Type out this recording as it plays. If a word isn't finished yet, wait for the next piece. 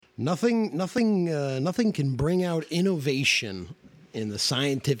Nothing can bring out innovation in the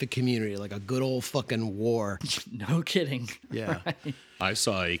scientific community like a good old fucking war. No kidding. Yeah. Right. I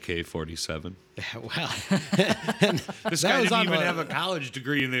saw AK-47. Well, This guy didn't even have a college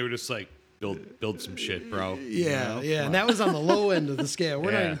degree, and they were just like, build some shit, bro. yeah, and that was on the low end of the scale.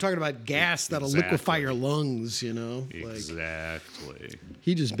 We're not Yeah. even talking about gas that'll liquefy your lungs, you know? Exactly.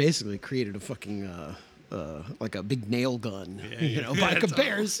 He just basically created a fucking, like a big nail gun, by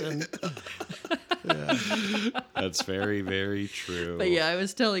comparison. That's very, very true. But yeah, I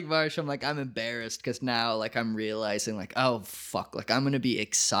was telling Marsh, I'm like, I'm embarrassed because now, like, I'm realizing, like, oh, fuck, like, I'm going to be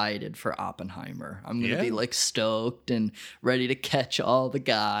excited for Oppenheimer. I'm going to be, like, stoked and ready to catch all the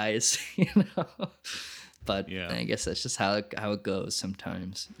guys, But I guess that's just how it goes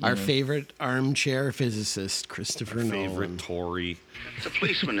sometimes. Our favorite armchair physicist, Christopher Nolan. Favorite Tory. The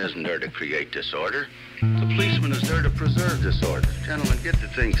policeman isn't there to create disorder. The policeman is there to preserve disorder. Gentlemen, get the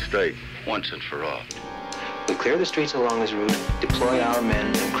thing straight once and for all. We clear the streets along this route, deploy our men,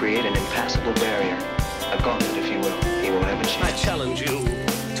 and create an impassable barrier. A gauntlet, if you will. He won't have a chance. I challenge you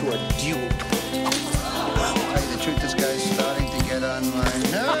to a duel. Tell you the truth, this guy's starting to get on my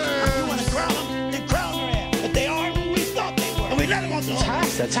nerves. You want to crown them? Then crown their ass. But they aren't who we thought they were. And we let them off the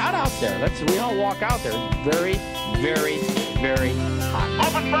hook. It's hot out there. We don't walk out there. Very, very, very hot.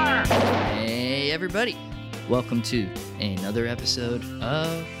 Open fire! Hey, everybody. Welcome to another episode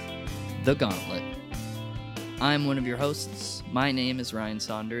of The Gauntlet. I'm one of your hosts. My name is Ryan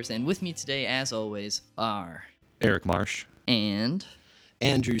Saunders, and with me today, as always, are Eric Marsh. and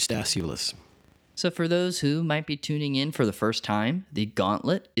Andrew Stasiulis. So for those who might be tuning in for the first time, The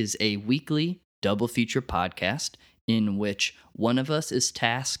Gauntlet is a weekly double feature podcast in which one of us is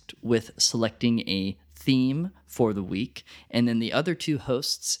tasked with selecting a theme for the week, and then the other two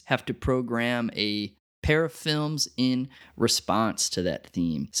hosts have to program a pair of films in response to that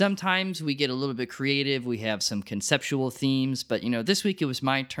theme. Sometimes we get a little bit creative. We have some conceptual themes, but this week it was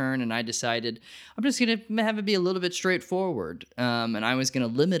my turn, and I decided I'm just going to have it be a little bit straightforward. And I was going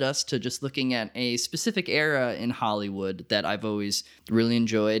to limit us to just looking at a specific era in Hollywood that I've always really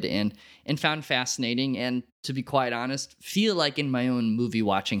enjoyed and found fascinating, and to be quite honest, feel like in my own movie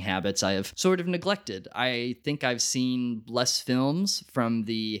watching habits I have sort of neglected. I think I've seen less films from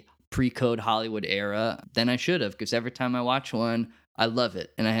the pre-code Hollywood era than I should have, because every time I watch one, I love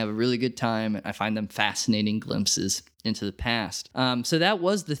it, and I have a really good time, and I find them fascinating glimpses into the past. So that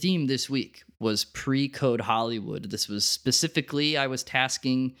was the theme this week, was pre-code Hollywood. This was specifically, I was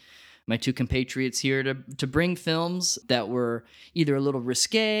tasking my two compatriots here to bring films that were either a little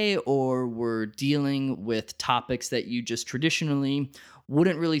risque or were dealing with topics that you just traditionally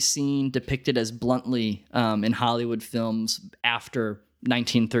wouldn't really see depicted as bluntly in Hollywood films after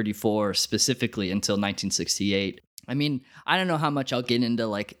 1934, specifically until 1968. I mean, I don't know how much I'll get into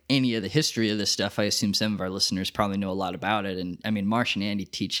like any of the history of this stuff. I assume some of our listeners probably know a lot about it. And I mean, Marsh and Andy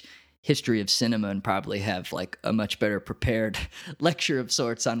teach history of cinema and probably have like a much better prepared lecture of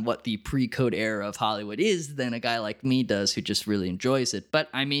sorts on what the pre-code era of Hollywood is than a guy like me does who just really enjoys it. But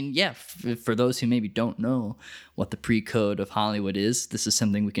I mean, yeah, for those who maybe don't know what the pre-code of Hollywood is, this is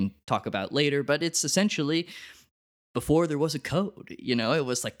something we can talk about later, but it's essentially before there was a code. It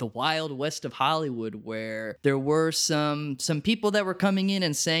was like the Wild West of Hollywood, where there were some people that were coming in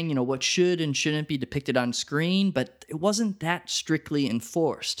and saying, what should and shouldn't be depicted on screen, but it wasn't that strictly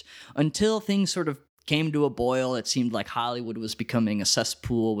enforced until things sort of came to a boil. It seemed like Hollywood was becoming a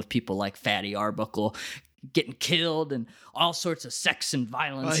cesspool with people like Fatty Arbuckle getting killed and all sorts of sex and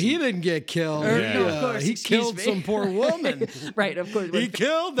violence. He didn't get killed. No, of course, he killed some poor woman. Right, of course. He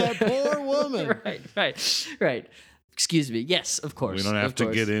killed that poor woman. Right. Excuse me. Yes, of course. We don't have to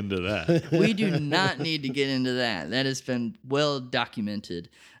get into that. We do not need to get into that. That has been well documented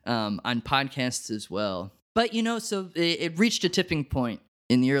on podcasts as well. But, so it reached a tipping point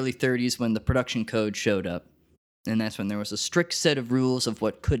in the early 30s when the production code showed up. And that's when there was a strict set of rules of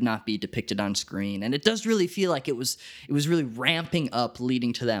what could not be depicted on screen. And it does really feel like it was really ramping up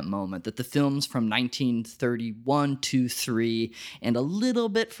leading to that moment, that the films from 1931 to 3 and a little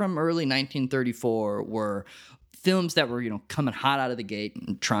bit from early 1934 were films that were, coming hot out of the gate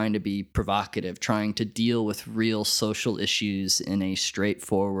and trying to be provocative, trying to deal with real social issues in a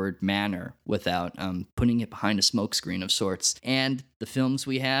straightforward manner without putting it behind a smokescreen of sorts. And the films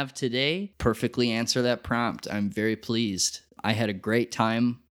we have today perfectly answer that prompt. I'm very pleased. I had a great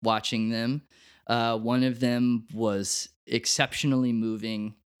time watching them. One of them was exceptionally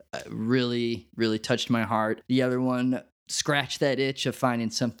moving, really, really touched my heart. The other one scratch that itch of finding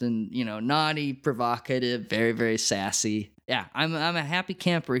something, naughty, provocative, very, very sassy. Yeah, I'm a happy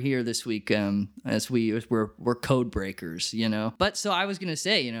camper here this week. As we're code breakers, But so I was gonna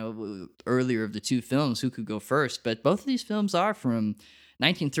say, earlier of the two films, who could go first? But both of these films are from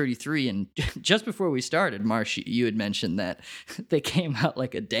 1933, and just before we started, Marsh, you had mentioned that they came out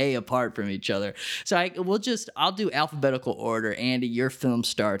like a day apart from each other. So I'll do alphabetical order. Andy, your film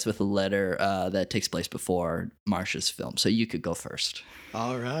starts with a letter that takes place before Marsh's film, so you could go first.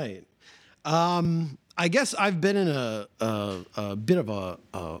 All right. I guess I've been in a bit of a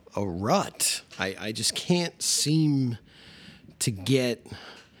rut. I just can't seem to get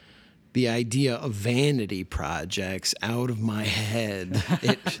the idea of vanity projects out of my head.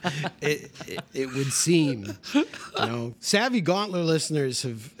 It would seem, savvy Gauntlet listeners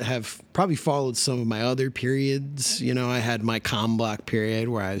have probably followed some of my other periods. I had my com block period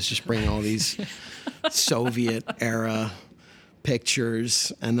where I was just bringing all these Soviet era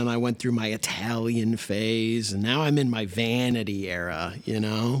pictures, and then I went through my Italian phase, and now I'm in my vanity era.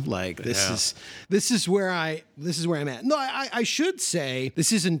 This is where I'm at. No, I should say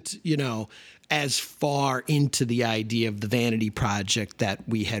this isn't as far into the idea of the vanity project that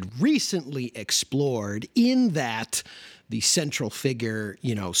we had recently explored, in that the central figure,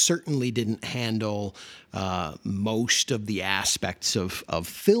 certainly didn't handle most of the aspects of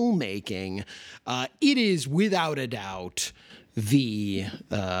filmmaking. It is without a doubt the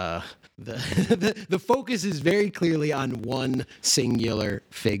focus is very clearly on one singular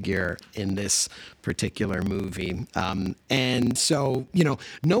figure in this particular movie. And so,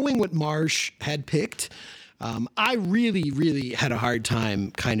 knowing what Marsh had picked, I really, really had a hard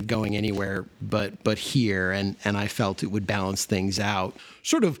time kind of going anywhere but here, and I felt it would balance things out.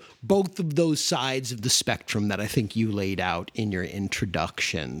 Sort of both of those sides of the spectrum that I think you laid out in your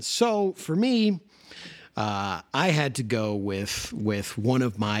introduction. So for me, I had to go with one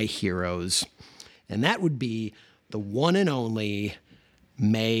of my heroes, and that would be the one and only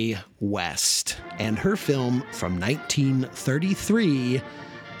Mae West and her film from 1933,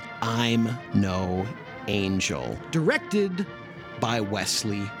 I'm No Angel, directed by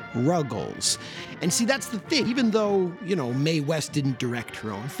Wesley Ruggles. And see, that's the thing. Even though, Mae West didn't direct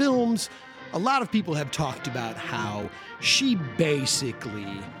her own films, a lot of people have talked about how she basically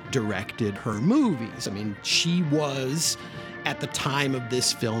directed her movies. I mean, she was, at the time of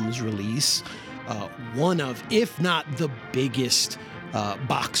this film's release, one of, if not the biggest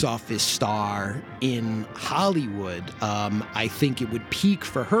box office star in Hollywood. I think it would peak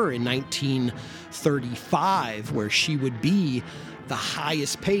for her in 1935, where she would be the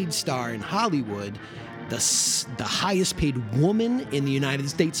highest paid star in Hollywood, the highest paid woman in the United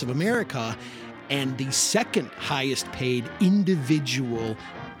States of America, and the second highest paid individual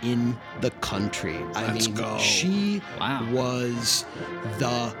in the country. She was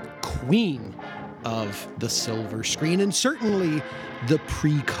the queen of the silver screen, and certainly the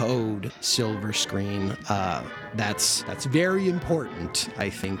pre-code silver screen. That's very important, I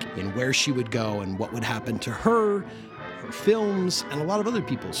think, in where she would go and what would happen to her films, and a lot of other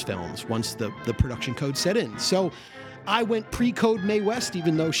people's films once the production code set in. So I went pre-code Mae West,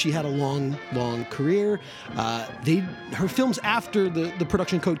 even though she had a long career. Her films after the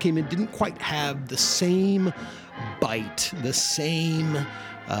production code came in didn't quite have the same bite, the same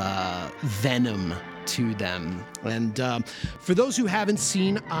venom to them. And for those who haven't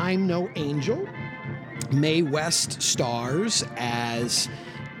seen I'm No Angel, Mae West stars as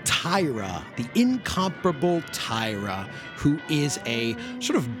Tyra, the incomparable Tyra, who is a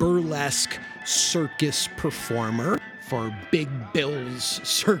sort of burlesque circus performer for Big Bill's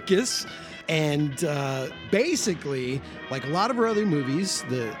Circus. And basically, like a lot of her other movies,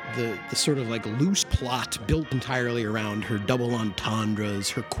 the sort of like loose plot built entirely around her double entendres,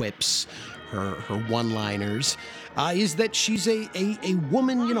 her quips, her one-liners, is that she's a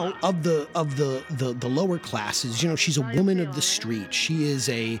woman, of the lower classes. She's a woman of the street. She's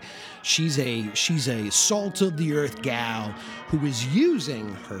a salt of the earth gal who is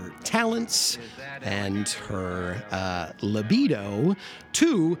using her talents and her libido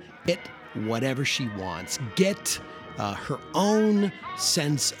to get whatever she wants, get her own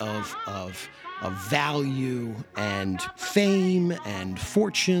sense of value and fame and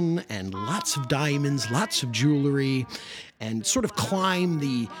fortune and lots of diamonds, lots of jewelry, and sort of climb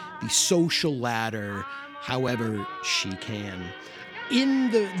the social ladder however she can.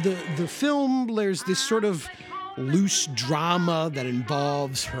 In the film, there's this sort of loose drama that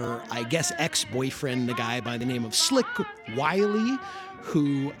involves her, I guess, ex-boyfriend, a guy by the name of Slick Wiley,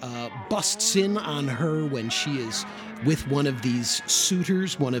 who busts in on her when she is with one of these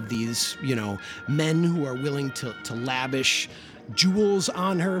suitors, one of these, men who are willing to lavish jewels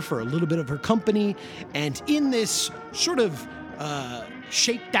on her for a little bit of her company. And in this sort of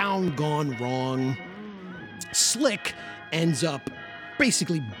shakedown gone wrong, Slick ends up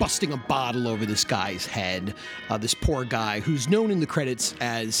basically busting a bottle over this guy's head, this poor guy who's known in the credits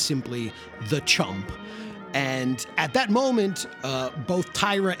as simply the Chump. And at that moment, both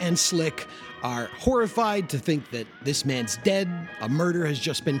Tyra and Slick are horrified to think that this man's dead, a murder has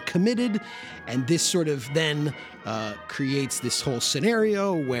just been committed, and this sort of then creates this whole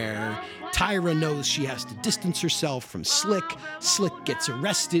scenario where Tyra knows she has to distance herself from Slick. Slick gets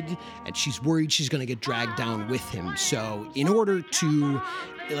arrested, and she's worried she's going to get dragged down with him. So in order to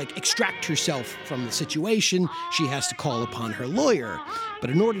extract herself from the situation, she has to call upon her lawyer. But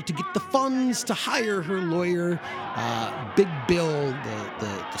in order to get the funds to hire her lawyer, Big Bill,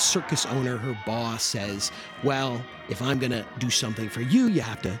 the circus owner, her boss, says, well, if I'm going to do something for you, you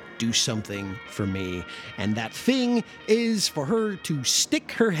have to do something for me. And that thing is for her to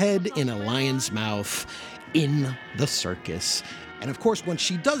stick her head in a lion's mouth in the circus. And of course, once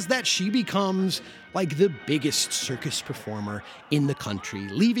she does that, she becomes like the biggest circus performer in the country,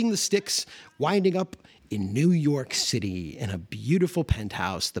 leaving the sticks, winding up in New York City in a beautiful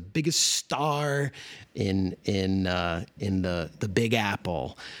penthouse, the biggest star in the Big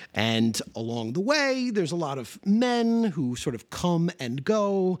Apple. And along the way, there's a lot of men who sort of come and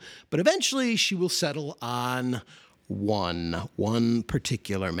go, but eventually she will settle on one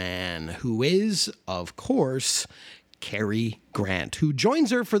particular man who is, of course, Cary Grant, who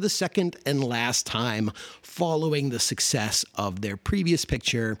joins her for the second and last time following the success of their previous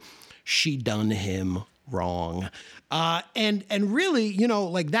picture, She Done Him Wrong. And really,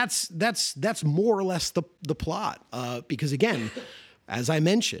 that's more or less the plot. Because again, as I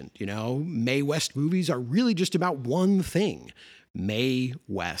mentioned, Mae West movies are really just about one thing: Mae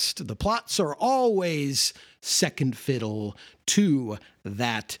West. The plots are always second fiddle to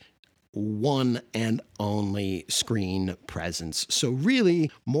that one and only screen presence. So really,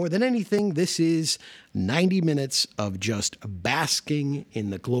 more than anything, this is 90 minutes of just basking in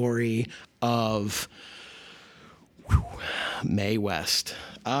the glory of Mae West.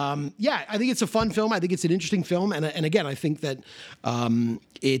 I think it's a fun film. I think it's an interesting film. And again, I think that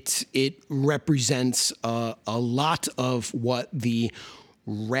it represents a lot of what the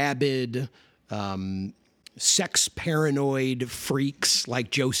rabid, sex paranoid freaks like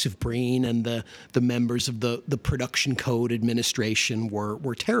Joseph Breen and the members of the Production Code Administration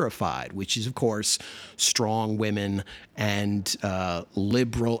were terrified, which is, of course, strong women and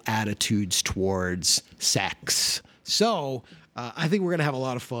liberal attitudes towards sex. So I think we're going to have a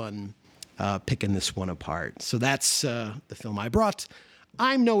lot of fun picking this one apart. So that's the film I brought.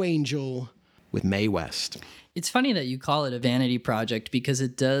 I'm No Angel with Mae West. It's funny that you call it a vanity project because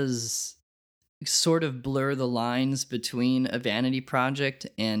it does sort of blur the lines between a vanity project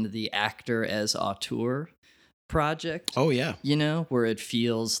and the actor as auteur project. Oh, yeah. Where it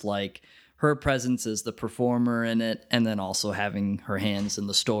feels like her presence as the performer in it, and then also having her hands in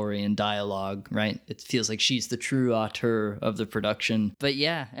the story and dialogue, right? It feels like she's the true auteur of the production. But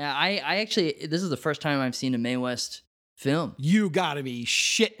yeah, I actually, this is the first time I've seen a Mae West film. You gotta be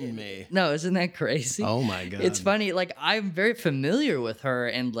shitting me. No, isn't that crazy? Oh my God. It's funny, I'm very familiar with her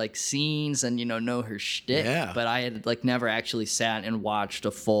and scenes and know her shtick, but I had never actually sat and watched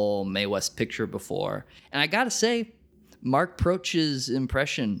a full Mae West picture before. And I gotta say, Mark Proch's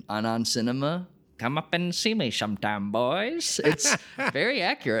impression on Cinema, come up and see me sometime, boys. It's very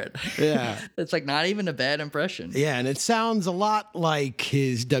accurate. Yeah. It's not even a bad impression. Yeah, and it sounds a lot like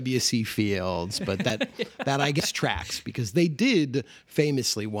his W.C. Fields, but that I guess tracks because they did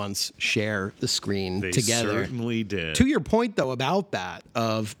famously once share the screen together. They certainly did. To your point, though, about that,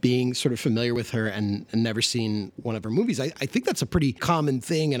 of being sort of familiar with her and never seen one of her movies, I think that's a pretty common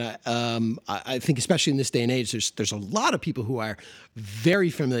thing. And I think especially in this day and age, there's a lot of people who are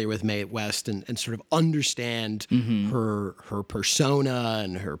very familiar with Mae West and sort of understand her persona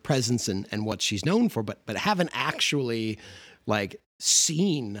and her presence and what she's known for, but haven't actually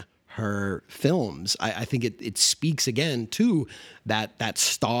seen her films. I think it speaks again to that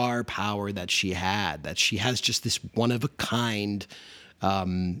star power that she had, that she has just this one of a kind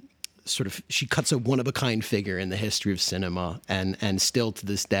she cuts a one-of-a-kind figure in the history of cinema and still to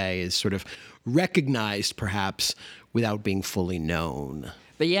this day is sort of recognized perhaps without being fully known.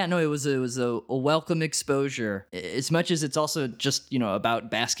 But yeah, no, it was a welcome exposure. As much as it's also just, about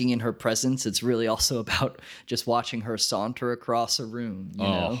basking in her presence, it's really also about just watching her saunter across a room, you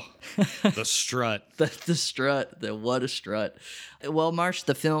know? The strut. The strut. What a strut. Well, Marsh,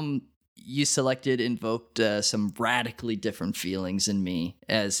 the film you selected invoked some radically different feelings in me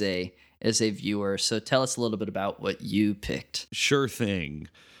as a viewer. So tell us a little bit about what you picked. Sure thing.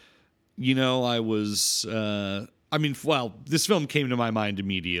 I was, this film came to my mind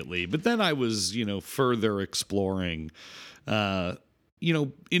immediately, but then I was, further exploring,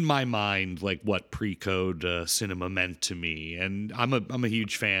 in my mind, like what pre-code cinema meant to me. And I'm a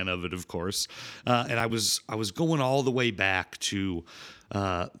huge fan of it, of course. And I was going all the way back to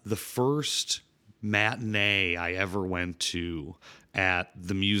the first matinee I ever went to at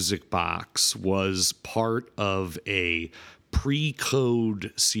the Music Box was part of a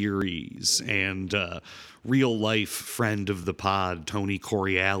pre-code series, and real life friend of the pod, Tony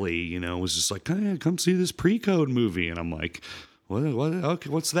Coriali, was just like, hey, come see this pre-code movie. And I'm like, what? Okay,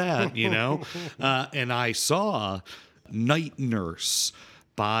 what's that? And I saw Night Nurse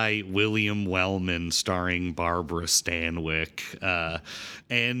by William Wellman, starring Barbara Stanwyck.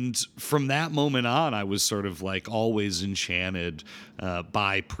 And from that moment on, I was sort of like always enchanted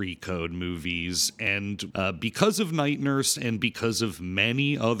by pre-code movies. And because of Night Nurse and because of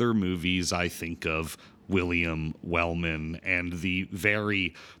many other movies I think of William Wellman and the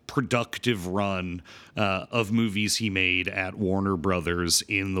very productive run of movies he made at Warner Brothers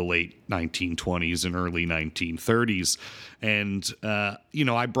in the late 1920s and early 1930s. And,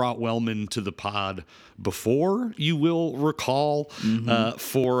 I brought Wellman to the pod before, you will recall,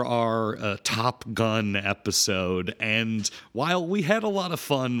 for our Top Gun episode. And while we had a lot of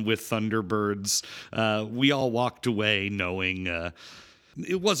fun with Thunderbirds, we all walked away knowing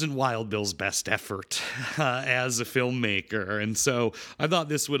it wasn't Wild Bill's best effort as a filmmaker. And so I thought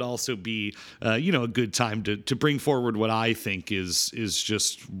this would also be, a good time to bring forward what I think is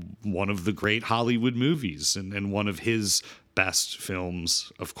just one of the great Hollywood movies and one of his best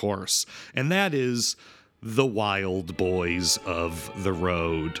films, of course. And that is The Wild Boys of the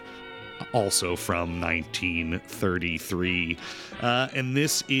Road, also from 1933. And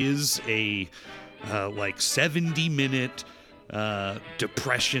this is a 70-minute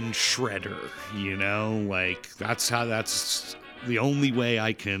depression shredder, that's the only way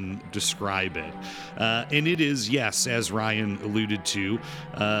I can describe it. And it is, yes, as Ryan alluded to,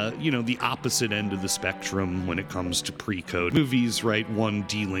 the opposite end of the spectrum when it comes to pre-code movies, right? One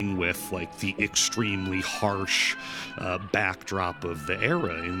dealing with like the extremely harsh backdrop of the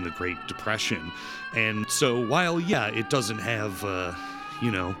era in the Great Depression. And so while, it doesn't have,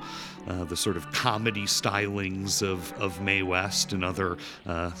 the sort of comedy stylings of Mae West and other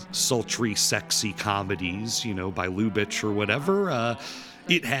sultry, sexy comedies, by Lubitsch or whatever.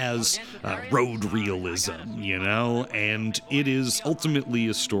 It has road realism, and it is ultimately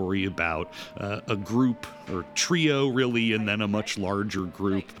a story about a group or trio, really, and then a much larger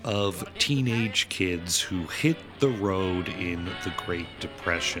group of teenage kids who hit the road in the Great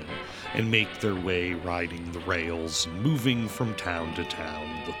Depression and make their way riding the rails, moving from town to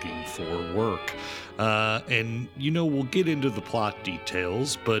town, looking for work. And, we'll get into the plot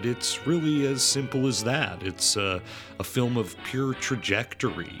details, but it's really as simple as that. It's a film of pure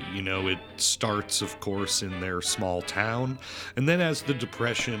trajectory. It starts, of course, in their small town, and then as the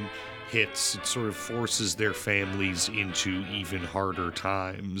Depression hits, it sort of forces their families into even harder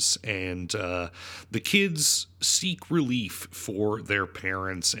times. And the kids seek relief for their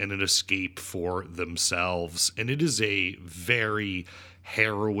parents and an escape for themselves. And it is a very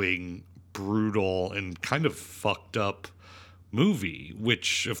harrowing, brutal, and kind of fucked up movie,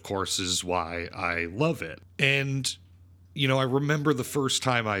 which, of course, is why I love it. And, I remember the first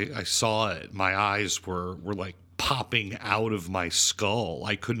time I saw it, my eyes were like popping out of my skull.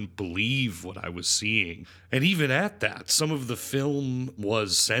 I couldn't believe what I was seeing. And even at that, some of the film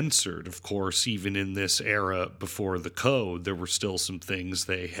was censored, of course, even in this era before the code. There were still some things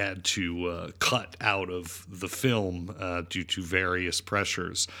they had to cut out of the film due to various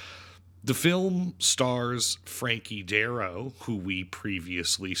pressures. The film stars Frankie Darro, who we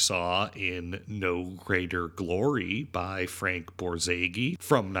previously saw in No Greater Glory by Frank Borzage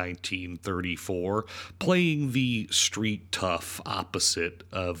from 1934, playing the street tough opposite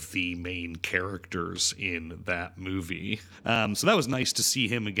of the main characters in that movie. So that was nice to see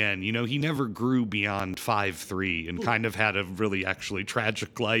him again. He never grew beyond 5'3" and kind of had a really actually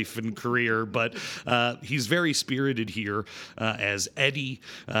tragic life and career, but he's very spirited here as Eddie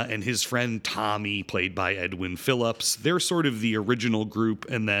and his friend Tommy, played by Edwin Phillips. They're sort of the original group,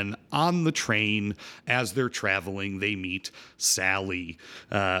 and then on the train, as they're traveling, they meet Sally,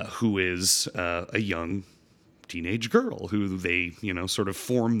 who is a young teenage girl who they, sort of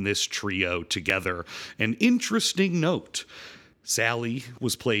form this trio together. An interesting note, Sally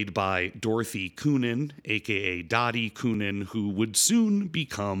was played by Dorothy Coonan, aka Dottie Coonan, who would soon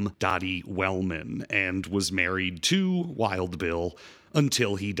become Dottie Wellman and was married to Wild Bill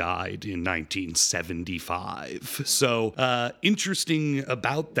until he died in 1975. So, interesting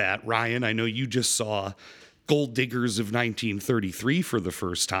about that, Ryan, I know you just saw Gold Diggers of 1933 for the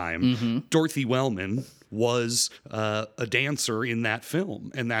first time. Mm-hmm. Dorothy Wellman was a dancer in that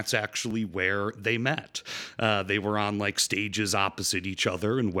film, and that's actually where they met. They were on like stages opposite each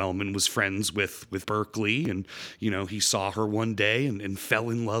other, and Wellman was friends with Berkeley, and he saw her one day and fell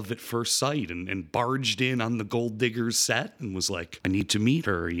in love at first sight, and barged in on the Gold Diggers set and was like, I need to meet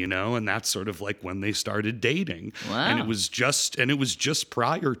her, and that's sort of like when they started dating. Wow. And it was just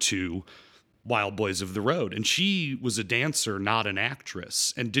prior to Wild Boys of the Road. And she was a dancer, not an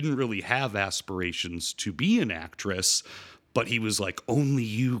actress, and didn't really have aspirations to be an actress, but he was like, only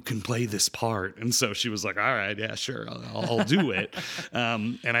you can play this part. And so she was like, all right, yeah, sure, I'll do it.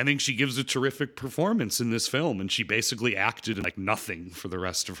 And I think she gives a terrific performance in this film, and she basically acted like nothing for the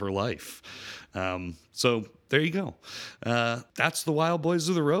rest of her life. So there you go. That's the Wild Boys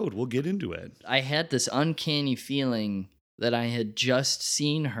of the Road. We'll get into it. I had this uncanny feeling that I had just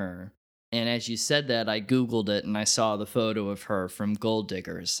seen her. And as you said that, I Googled it and I saw the photo of her from Gold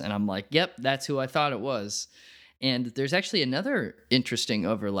Diggers. And I'm like, yep, that's who I thought it was. And there's actually another interesting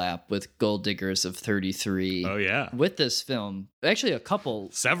overlap with Gold Diggers of 33. Oh, yeah. With this film. Actually, a couple.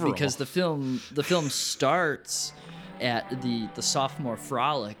 Several. Because the film starts at the sophomore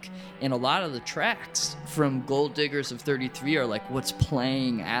frolic, and a lot of the tracks from Gold Diggers of 33 are like what's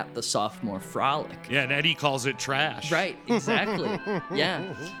playing at the sophomore frolic. Yeah, and Eddie calls it trash. Right, exactly.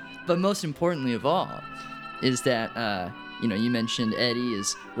 Yeah. But most importantly of all is that, you mentioned Eddie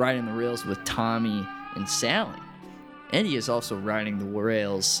is riding the rails with Tommy and Sally. Eddie is also riding the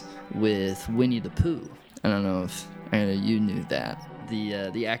rails with Winnie the Pooh. I don't know if you knew that.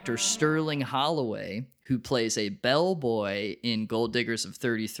 The actor Sterling Holloway, who plays a bellboy in Gold Diggers of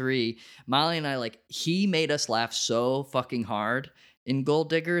 33, Molly and I, he made us laugh so fucking hard in Gold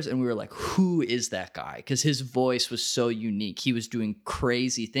Diggers, and we were like, who is that guy? Because his voice was so unique. He was doing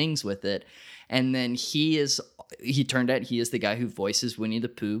crazy things with it. And then he turned out he is the guy who voices Winnie the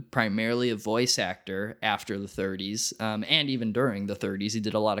Pooh, primarily a voice actor after the 30s, and even during the 30s. He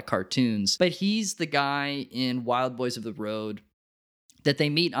did a lot of cartoons. But he's the guy in Wild Boys of the Road that they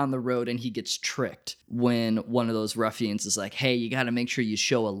meet on the road, and he gets tricked when one of those ruffians is like, hey, you got to make sure you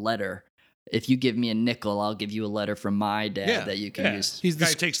show a letter. If you give me a nickel, I'll give you a letter from my dad that you can use. He's the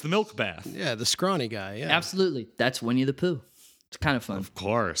guy who takes the milk bath. Yeah, the scrawny guy. Yeah, absolutely. That's Winnie the Pooh. It's kind of fun. Of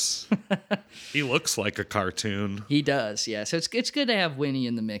course. He looks like a cartoon. He does, yeah. So it's good to have Winnie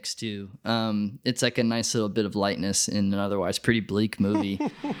in the mix, too. It's like a nice little bit of lightness in an otherwise pretty bleak movie.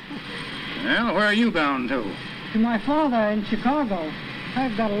 Well, where are you bound to? To my father in Chicago.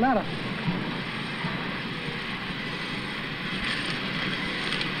 I've got a letter.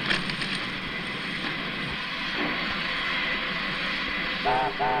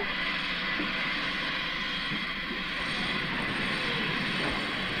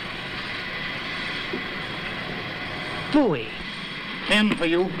 Bowie. 10 for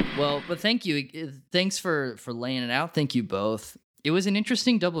you. Well, but thank you. Thanks for laying it out. Thank you both. It was an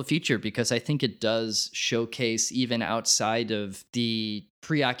interesting double feature because I think it does showcase, even outside of the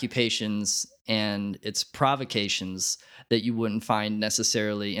preoccupations and its provocations, that you wouldn't find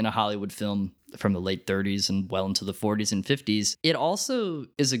necessarily in a Hollywood film from the late 30s and well into the 40s and 50s. It also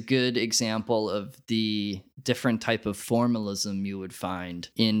is a good example of the different type of formalism you would find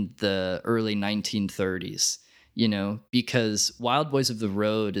in the early 1930s, because Wild Boys of the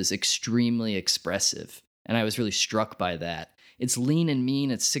Road is extremely expressive. And I was really struck by that. It's lean and mean.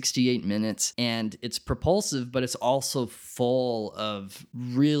 It's 68 minutes, and it's propulsive, but it's also full of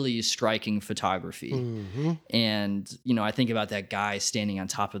really striking photography. Mm-hmm. And, I think about that guy standing on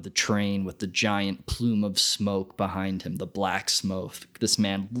top of the train with the giant plume of smoke behind him, the black smoke, this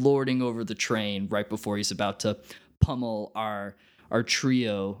man lording over the train right before he's about to pummel our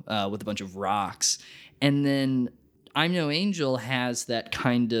trio with a bunch of rocks. And then I'm No Angel has that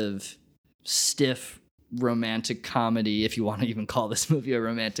kind of stiff romantic comedy, if you want to even call this movie a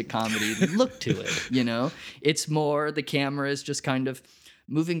romantic comedy, look to it, It's more, the camera is just kind of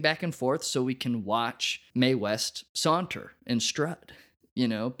moving back and forth so we can watch Mae West saunter and strut,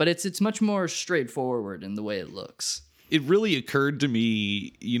 But it's much more straightforward in the way it looks. It really occurred to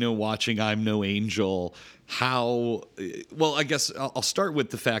me, watching I'm No Angel, how, well, I guess I'll start with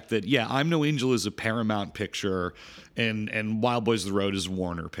the fact that, I'm No Angel is a Paramount picture and Wild Boys of the Road is a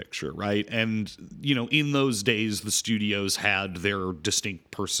Warner picture, right? And, in those days, the studios had their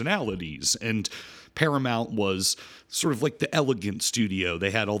distinct personalities. And Paramount was sort of like the elegant studio.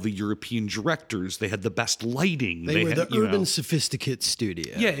 They had all the European directors. They had the best lighting. They were had, the urban sophisticate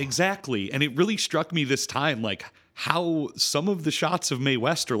studio. Yeah, exactly. And it really struck me this time, like, how some of the shots of Mae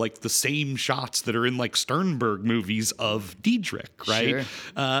West are like the same shots that are in like Sternberg movies of Diedrich, right?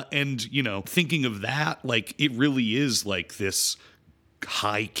 Sure. And, thinking of that, like, it really is like this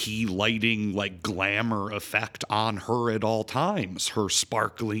high key lighting, like glamour effect on her at all times, her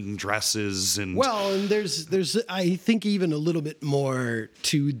sparkling dresses. And there's I think even a little bit more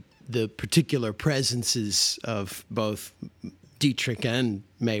to the particular presences of both Dietrich and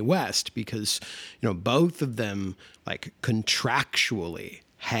Mae West, because both of them like contractually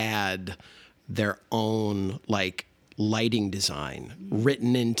had their own like lighting design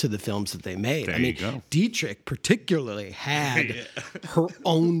written into the films that they made. There you go. Dietrich particularly had her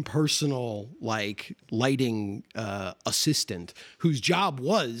own personal like lighting assistant whose job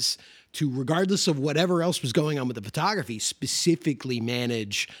was to, regardless of whatever else was going on with the photography, specifically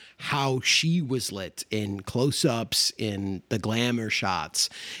manage how she was lit in close-ups, in the glamour shots.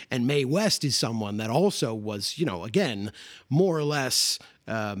 And Mae West is someone that also was, again, more or less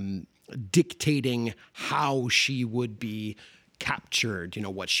dictating how she would be captured,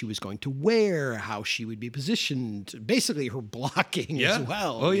 what she was going to wear, how she would be positioned, basically her blocking as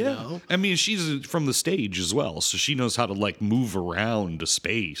well. Oh, yeah. I mean, she's from the stage as well, so she knows how to like move around a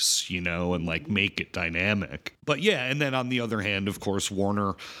space, and like make it dynamic. But yeah, and then on the other hand, of course,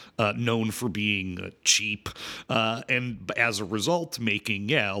 Warner, known for being cheap, and as a result,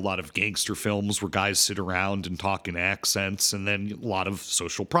 making, a lot of gangster films where guys sit around and talk in accents, and then a lot of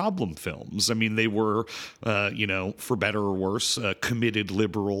social problem films. I mean, they were, for better or worse, committed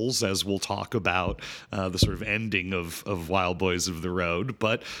liberals, as we'll talk about the sort of ending of Wild Boys of the Road.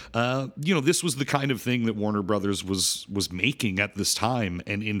 But, this was the kind of thing that Warner Brothers was making at this time.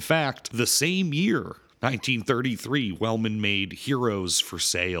 And in fact, the same year, 1933, Wellman made Heroes for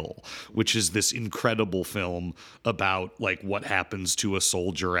Sale, which is this incredible film about like what happens to a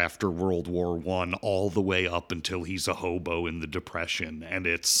soldier after World War I all the way up until he's a hobo in the Depression. And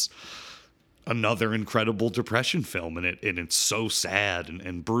it's another incredible Depression film, and it's so sad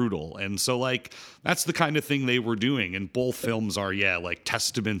and brutal. And so like that's the kind of thing they were doing, and both films are like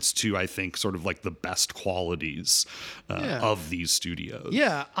testaments to, I think, sort of like the best qualities of these studios.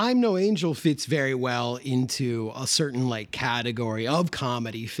 Yeah, I'm No Angel fits very well into a certain like category of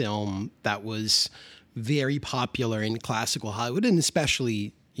comedy film that was very popular in classical Hollywood, and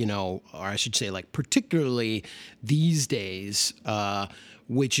especially, or I should say like particularly these days,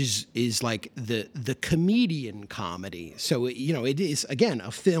 which is like the comedian comedy. So, it is, again, a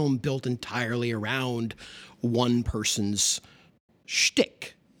film built entirely around one person's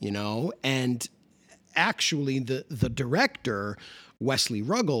shtick, and actually the director, Wesley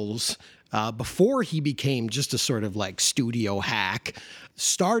Ruggles, before he became just a sort of like studio hack,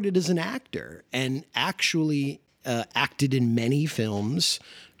 started as an actor and actually acted in many films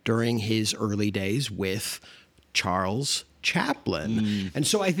during his early days with Charles Chaplin. And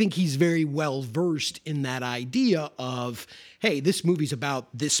so I think he's very well versed in that idea of, hey, this movie's about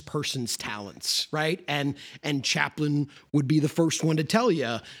this person's talents, right? And Chaplin would be the first one to tell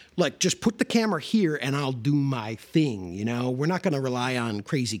you, like, just put the camera here and I'll do my thing, We're not going to rely on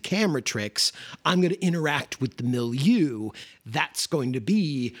crazy camera tricks. I'm going to interact with the milieu. That's going to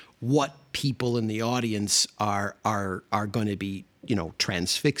be what people in the audience are going to be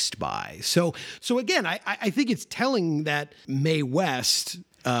transfixed by. So again, I think it's telling that Mae West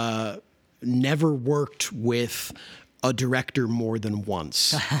never worked with a director more than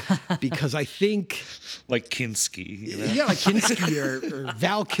once, because I think like Kinski, like Kinski or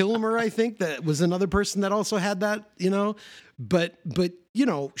Val Kilmer, I think that was another person that also had that, but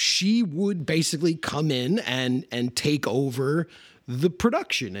she would basically come in and take over the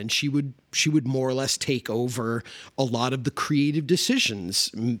production, and she would more or less take over a lot of the creative decisions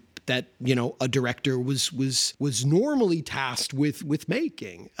that a director was normally tasked with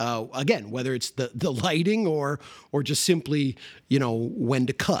making. Again, whether it's the lighting or just simply when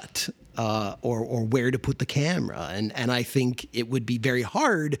to cut or where to put the camera, and I think it would be very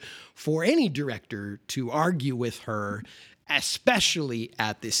hard for any director to argue with her, especially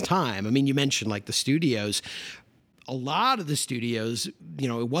at this time. I mean, you mentioned like the studios. A lot of the studios,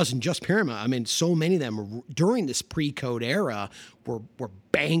 it wasn't just Paramount. I mean, so many of them during this pre-code era were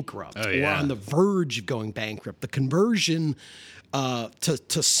bankrupt or on the verge of going bankrupt. The conversion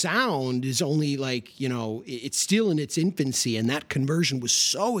to sound is only like, it's still in its infancy, and that conversion was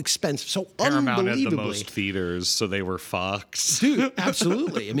so expensive, so Paramount had the unbelievably. most theaters, so they were fucked. Dude,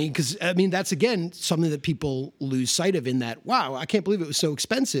 absolutely. Because that's again something that people lose sight of in that, wow, I can't believe it was so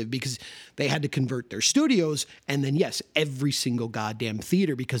expensive, because they had to convert their studios, and then yes, every single goddamn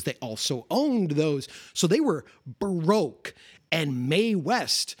theater, because they also owned those. So they were Baroque. And Mae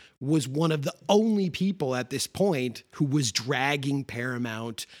West was one of the only people at this point who was dragging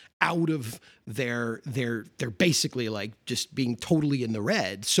Paramount out of their basically like just being totally in the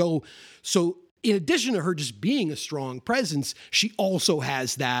red. So in addition to her just being a strong presence, she also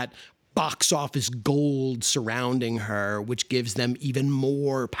has that box office gold surrounding her, which gives them even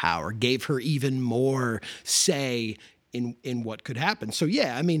more power, gave her even more say in what could happen. So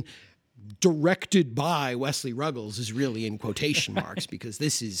yeah, directed by Wesley Ruggles is really in quotation marks, because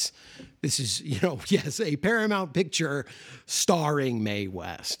this is yes, a Paramount picture starring Mae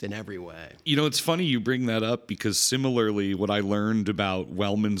West in every way. It's funny you bring that up, because similarly, what I learned about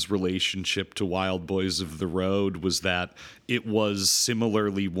Wellman's relationship to Wild Boys of the Road was that it was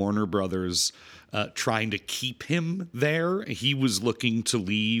similarly Warner Brothers trying to keep him there. He was looking to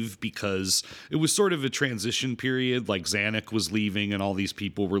leave because it was sort of a transition period. Like Zanuck was leaving and all these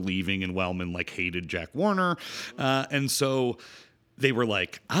people were leaving, and Wellman hated Jack Warner. And so they were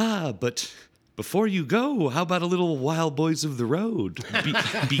like, but before you go, how about a little Wild Boys of the Road?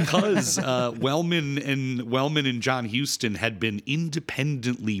 Because Wellman and John Huston had been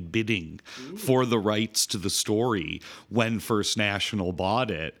independently bidding for the rights to the story when First National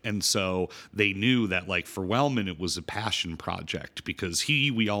bought it. And so they knew that, for Wellman, it was a passion project, because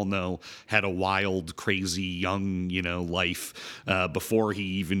we all know, had a wild, crazy, young, life before he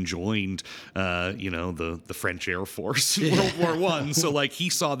even joined, the French Air Force in World War I. So, he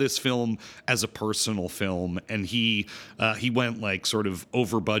saw this film as a personal film, and he went sort of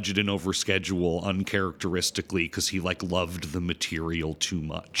over budget and over schedule uncharacteristically, because he loved the material too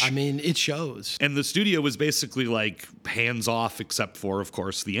much. It shows. And the studio was basically hands off, except for, of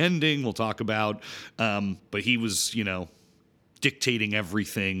course, the ending we'll talk about. But he was, dictating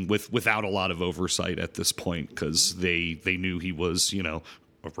everything without a lot of oversight at this point, because they knew he was,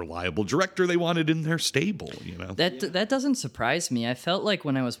 a reliable director they wanted in their stable, That doesn't surprise me. I felt like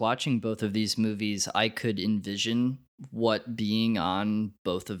when I was watching both of these movies, I could envision what being on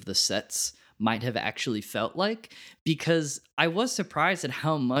both of the sets might have actually felt like, because I was surprised at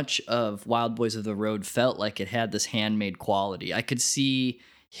how much of Wild Boys of the Road felt like it had this handmade quality. I could see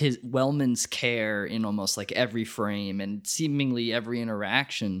Wellman's care in almost every frame and seemingly every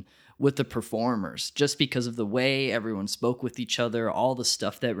interaction with the performers, just because of the way everyone spoke with each other, all the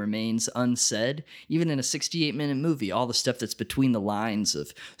stuff that remains unsaid, even in a 68-minute movie, all the stuff that's between the lines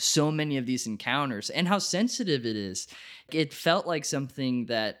of so many of these encounters, and how sensitive it is. It felt like something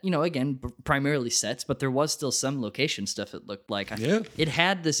that, again, primarily sets, but there was still some location stuff it looked like. Yeah. It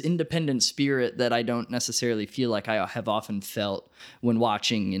had this independent spirit that I don't necessarily feel like I have often felt when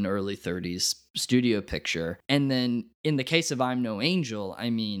watching an early 30s studio picture. And then in the case of I'm No Angel,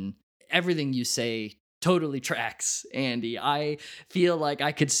 everything you say totally tracks, Andy. I feel like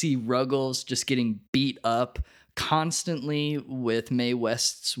I could see Ruggles just getting beat up constantly with Mae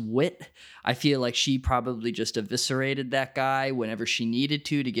West's wit. I feel like she probably just eviscerated that guy whenever she needed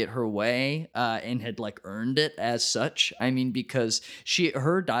to get her way, and had earned it as such. Because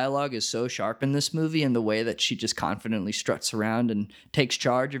her dialogue is so sharp in this movie, and the way that she just confidently struts around and takes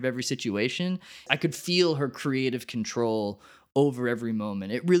charge of every situation. I could feel her creative control over every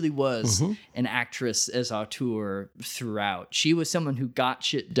moment. It really was an actress as auteur throughout. She was someone who got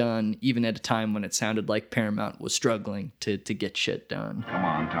shit done, even at a time when it sounded like Paramount was struggling to get shit done. Come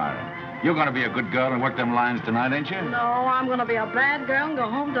on, Tyra. You're going to be a good girl and work them lines tonight, ain't you? No, I'm going to be a bad girl and go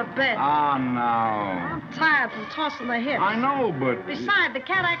home to bed. Oh, no. I'm tired from tossing the hips. I know, but... Besides, the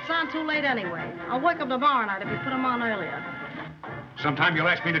cat acts on too late anyway. I'll wake up tomorrow night if you put him on earlier. Sometime you'll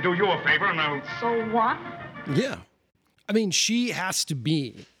ask me to do you a favor, and I'll... So what? Yeah. She has to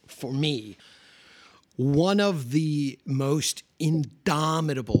be, for me, one of the most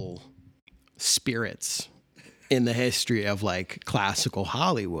indomitable spirits in the history of classical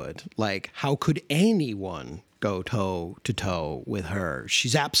Hollywood. How could anyone go toe to toe with her?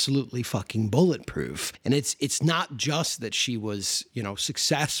 She's absolutely fucking bulletproof. And it's not just that she was,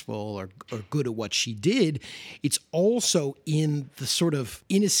 successful or good at what she did. It's also in the sort of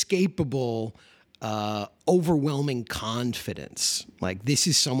inescapable overwhelming confidence. This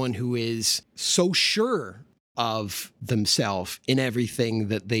is someone who is so sure of themselves in everything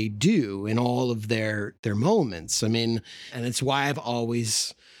that they do, in all of their moments. And it's why I've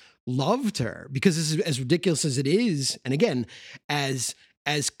always loved her because this is as ridiculous as it is. And again, as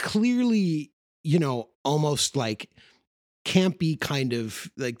clearly, almost like campy kind of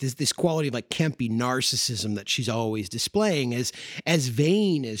like this quality of like campy narcissism that she's always displaying as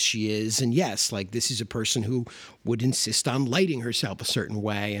vain as she is. And yes, like this is a person who would insist on lighting herself a certain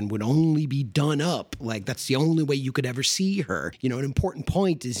way and would only be done up. Like that's the only way you could ever see her. An important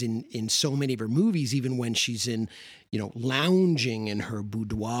point is in so many of her movies, even when she's in, lounging in her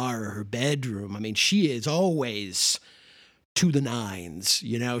boudoir or her bedroom. I mean, she is always to the nines,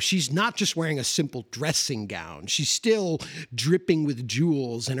 she's not just wearing a simple dressing gown. She's still dripping with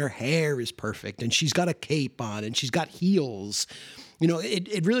jewels and her hair is perfect and she's got a cape on and she's got heels.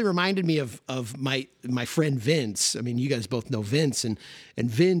 It really reminded me of my friend Vince. I mean, you guys both know Vince and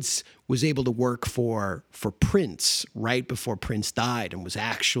Vince was able to work for Prince right before Prince died and was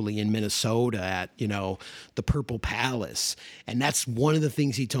actually in Minnesota at, the Purple Palace. And that's one of the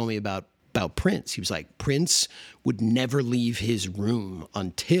things he told me about Prince. He was like, Prince would never leave his room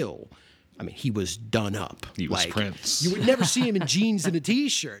until, he was done up. He was Prince. You would never see him in jeans and a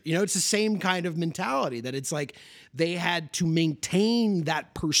t-shirt. It's the same kind of mentality that it's like they had to maintain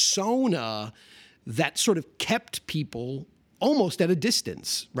that persona that sort of kept people almost at a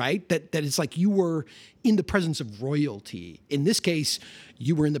distance, right? That it's like you were in the presence of royalty. In this case,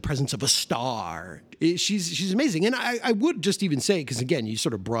 you were in the presence of a star. She's amazing. And I would just even say, because again, you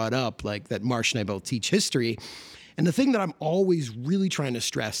sort of brought up like that Marsh and I both teach history. And the thing that I'm always really trying to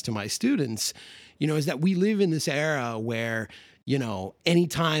stress to my students, is that we live in this era where,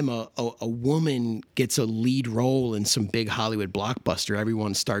 anytime a woman gets a lead role in some big Hollywood blockbuster,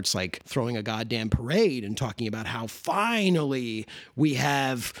 everyone starts like throwing a goddamn parade and talking about how finally we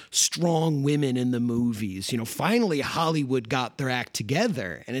have strong women in the movies. Finally Hollywood got their act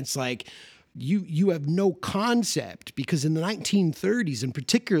together. And it's like, you have no concept, because in the 1930s, in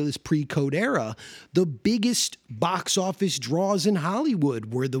particular this pre-code era, the biggest box office draws in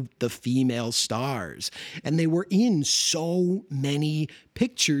Hollywood were the female stars. And they were in so many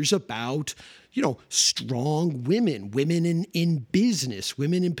pictures about, strong women in business,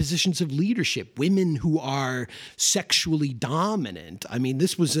 women in positions of leadership, women who are sexually dominant. I mean,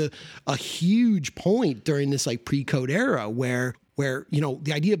 this was a huge point during this like pre-code era where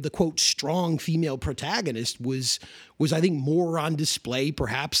the idea of the quote strong female protagonist was I think more on display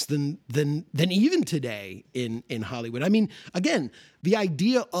perhaps than even today in Hollywood. I mean, again, the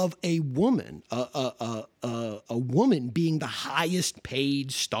idea of a woman, a woman being the highest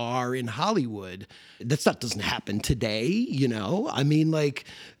paid star in Hollywood, that doesn't happen today, I mean, like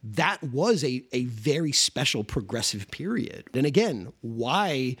that was a very special progressive period. And again,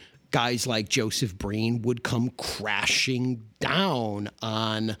 why guys like Joseph Breen would come crashing down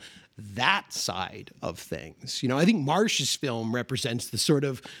on that side of things. I think Marsh's film represents the sort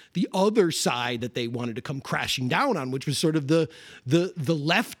of the other side that they wanted to come crashing down on, which was sort of the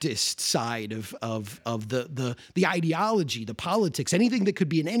leftist side of the ideology, the politics, anything that could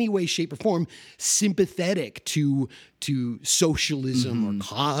be in any way, shape, or form sympathetic to socialism or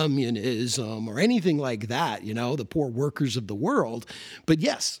communism or anything like that, the poor workers of the world. But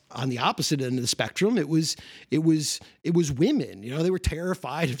yes, on the opposite end of the spectrum, it was women. They were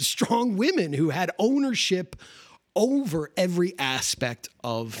terrified of strong women who had ownership over every aspect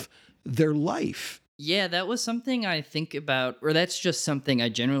of their life. Yeah, that was something I think about, or that's just something I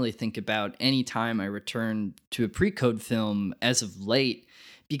generally think about anytime I return to a pre-code film as of late.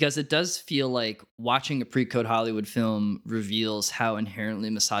 Because it does feel like watching a pre-code Hollywood film reveals how inherently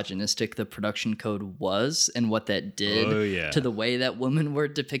misogynistic the production code was and what that did to the way that women were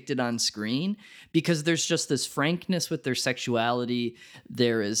depicted on screen. Because there's just this frankness with their sexuality.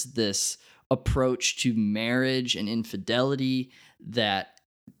 There is this approach to marriage and infidelity that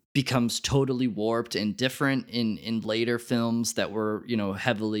becomes totally warped and different in later films that were,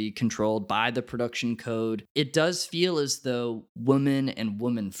 heavily controlled by the production code. It does feel as though women and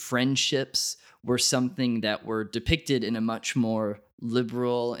woman friendships were something that were depicted in a much more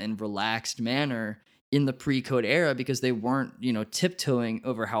liberal and relaxed manner in the pre-code era, because they weren't, tiptoeing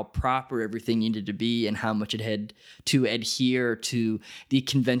over how proper everything needed to be and how much it had to adhere to the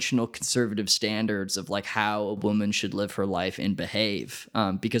conventional conservative standards of like how a woman should live her life and behave,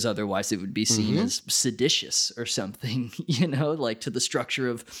 because otherwise it would be seen as seditious or something, like to the structure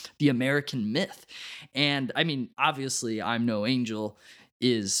of the American myth. And I mean, obviously I'm No Angel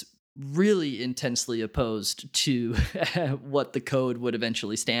is really intensely opposed to what the code would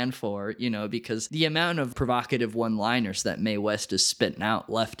eventually stand for, because the amount of provocative one-liners that Mae West is spitting out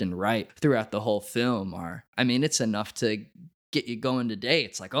left and right throughout the whole film it's enough to get you going today.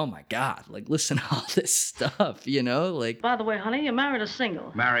 It's like, oh my God, like listen to all this stuff, you know? Like, By the way, honey, you married or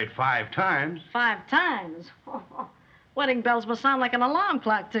single? Married 5 times. 5 times. Wedding bells must sound like an alarm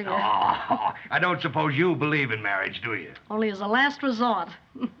clock to you. Oh, I don't suppose you believe in marriage, do you? Only as a last resort.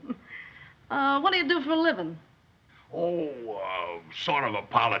 What do you do for a living? Oh, sort of a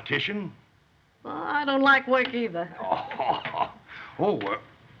politician. I don't like work either.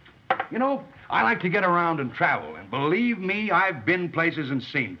 You know, I like to get around and travel, and believe me, I've been places and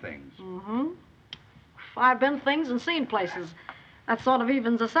seen things. Mm-hmm. I've been things and seen places. That sort of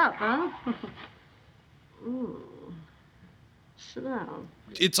evens us up, huh? Ooh. Sit down.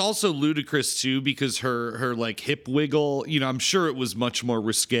 It's also ludicrous too because her like hip wiggle, you know, I'm sure it was much more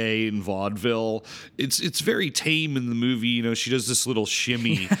risque in vaudeville. It's very tame in the movie, you know, she does this little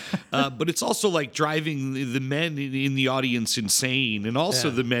shimmy, but it's also like driving the men in the audience insane, and also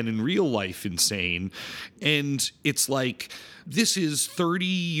the men in real life insane. And it's like, this is 30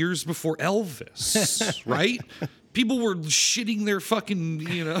 years before Elvis, right? People were shitting their fucking,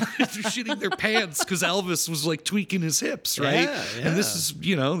 you know, shitting their pants because Elvis was like tweaking his hips, right? Yeah. And this is,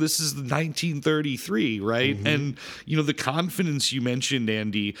 you know, this is 1933, right? Mm-hmm. And, you know, the confidence you mentioned,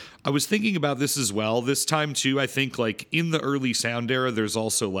 Andy, I was thinking about this as well. This time, too, I think, like, in the early sound era, there's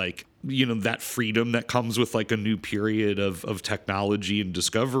also, like, you know, that freedom that comes with, like, a new period of technology and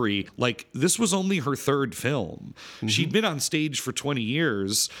discovery. Like, this was only her 3rd film. Mm-hmm. She'd been on stage for 20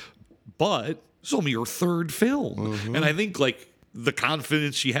 years, but it's only her 3rd film. Mm-hmm. And I think, like, the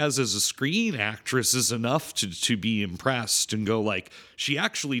confidence she has as a screen actress is enough to be impressed and go, like, she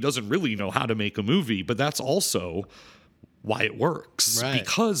actually doesn't really know how to make a movie, but that's also why it works. Right.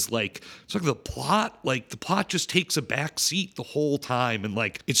 Because, like, it's like the plot just takes a back seat the whole time, and,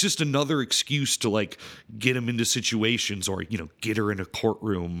 like, it's just another excuse to, like, get him into situations, or, you know, get her in a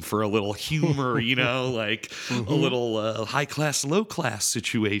courtroom for a little humor, you know, like a little high class, low class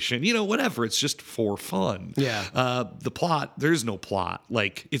situation, you know, whatever. It's just for fun. Yeah. The plot, there's no plot.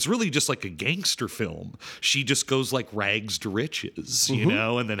 Like, it's really just like a gangster film. She just goes like rags to riches, you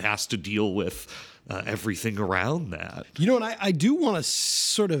know, and then has to deal with everything around that. You know, and I do want to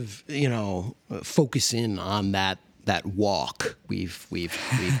sort of, you know, focus in on that walk we've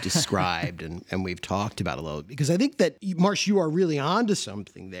described and we've talked about a little, because I think that, Marsh, you are really onto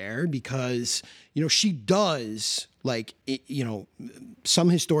something there, because, you know, she does, like, you know, some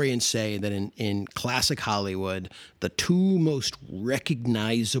historians say that in classic Hollywood, the 2 most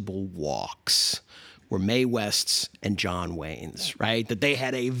recognizable walks were Mae West's and John Wayne's, right? That they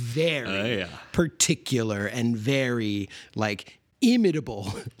had a very particular and very, like,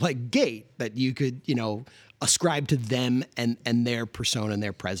 imitable, like, gait that you could, you know, ascribe to them and their persona and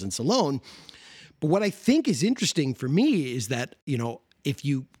their presence alone. But what I think is interesting for me is that, you know, if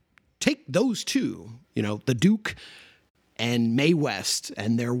you take those 2, you know, the Duke and Mae West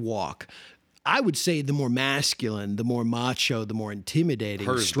and their walk, I would say the more masculine, the more macho, the more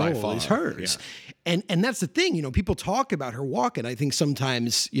intimidating stroll is hers. Yeah. And that's the thing, you know, people talk about her walk, and I think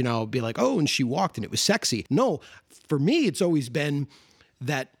sometimes, you know, be like, oh, and she walked and it was sexy. No, for me, it's always been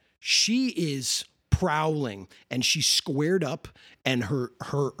that she is prowling and she's squared up, and her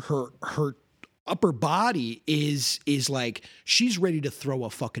upper body is like she's ready to throw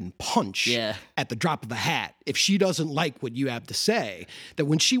a fucking punch at the drop of a hat if she doesn't like what you have to say. That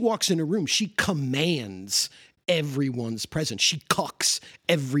when she walks in a room, she commands everyone's presence. She cucks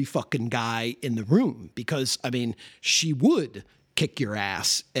every fucking guy in the room, because, I mean, she would kick your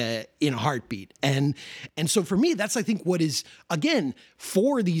ass in a heartbeat. And so for me, that's, I think, what is, again,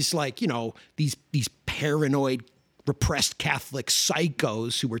 for these, like, you know, these paranoid, repressed Catholic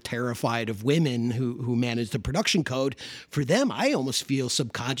psychos who were terrified of women who managed the production code. For them, I almost feel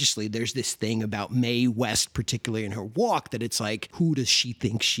subconsciously there's this thing about Mae West, particularly in her walk, that it's like, who does she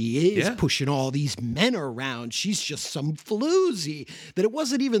think she is, pushing all these men around? She's just some floozy. That it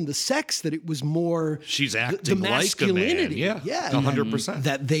wasn't even the sex, that it was more she's acting the masculinity. like a man. 100%.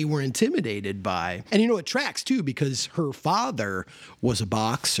 That they were intimidated by. And, you know, it tracks too, because her father was a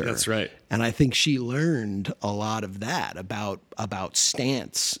boxer. That's right. And I think she learned a lot of that about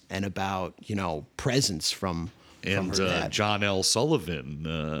stance and about, you know, presence from her dad. John L.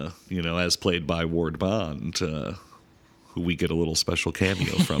 Sullivan, you know, as played by Ward Bond, who we get a little special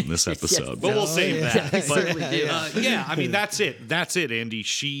cameo from this episode. But we'll save that. But, yeah, I mean, that's it. That's it, Andy.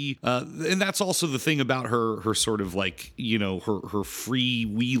 She, and that's also the thing about her sort of, like, you know, her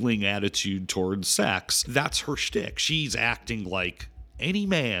freewheeling attitude towards sex. That's her shtick. She's acting like any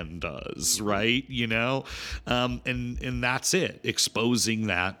man does, right? You know, and that's it, exposing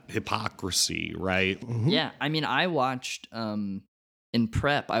that hypocrisy, right? Mm-hmm. Yeah, I mean, I watched in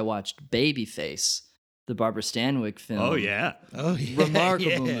prep, I watched Babyface, the Barbara Stanwyck film. Oh, yeah. Remarkable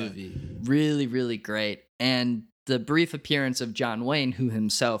Yeah. movie. Really, really great. And the brief appearance of John Wayne, who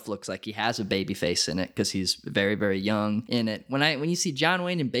himself looks like he has a baby face in it because he's very, very young in it. When you see John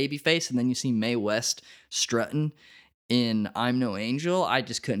Wayne in baby face and then you see Mae West strutting in I'm No Angel, I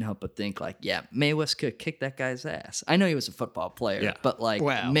just couldn't help but think like, yeah, Mae West could kick that guy's ass. I know he was a football player, Yeah. but like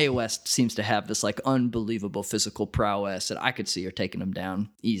Wow. Mae West seems to have this like unbelievable physical prowess that I could see her taking him down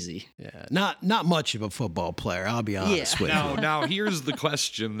easy. Yeah, not much of a football player, I'll be honest with you. Now, here's the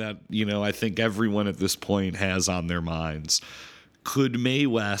question that, I think everyone at this point has on their minds. Could Mae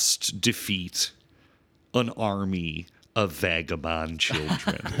West defeat an army of vagabond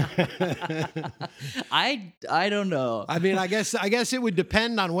children? I don't know. I mean, I guess it would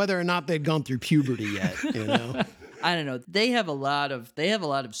depend on whether or not they'd gone through puberty yet, I don't know. They have a lot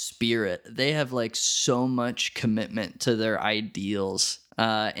of spirit. They have like so much commitment to their ideals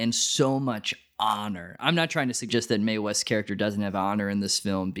and so much honor. I'm not trying to suggest that Mae West's character doesn't have honor in this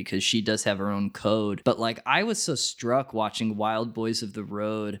film because she does have her own code. But like I was so struck watching Wild Boys of the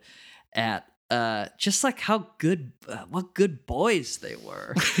Road at just like how good, what good boys they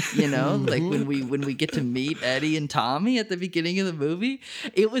were, like when we get to meet Eddie and Tommy at the beginning of the movie.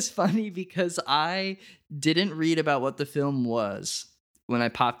 It was funny because I didn't read about what the film was when I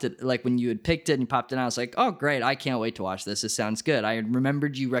popped it, like when you had picked it and you popped it out. I was like, oh great, I can't wait to watch this. This sounds good. I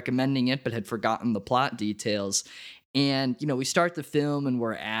remembered you recommending it, but had forgotten the plot details. And, we start the film and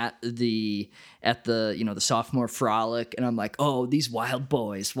we're at the sophomore frolic. And I'm like, oh, these wild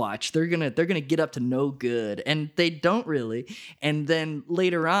boys, watch, they're going to get up to no good. And they don't really. And then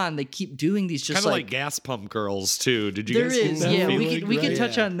later on, they keep doing these just Kind of like gas pump girls too. Did you there guys is, get that yeah, feeling? we can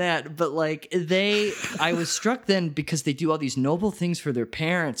touch on that. But like I was struck then because they do all these noble things for their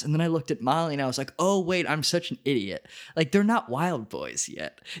parents. And then I looked at Molly and I was like, oh, wait, I'm such an idiot. Like they're not wild boys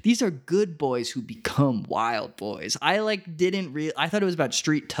yet. These are good boys who become wild boys. I thought it was about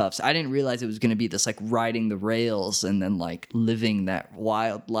street toughs. I didn't realize it was going to be this like riding the rails and then like living that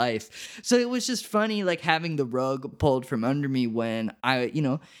wild life. So it was just funny like having the rug pulled from under me when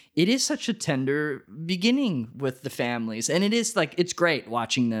it is such a tender beginning with the families. And it is like, it's great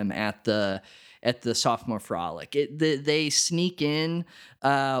watching them at the sophomore frolic. They sneak in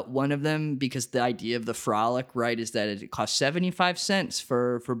one of them because the idea of the frolic, right, is that it costs 75 cents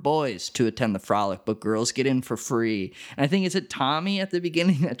for boys to attend the frolic, but girls get in for free. And I think it's Tommy at the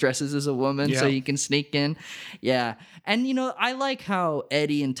beginning that dresses as a woman so he can sneak in. Yeah. And, I like how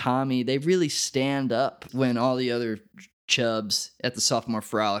Eddie and Tommy, they really stand up when all the other chubs at the sophomore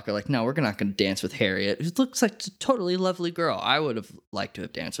frolic are like, no, we're not going to dance with Harriet. It looks like a totally lovely girl. I would have liked to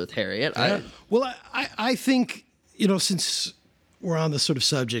have danced with Harriet. I think, since we're on the sort of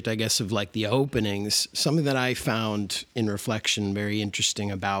subject, I guess, of like the openings, something that I found in reflection very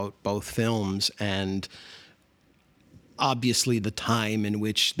interesting about both films and obviously the time in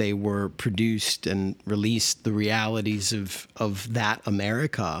which they were produced and released, the realities of that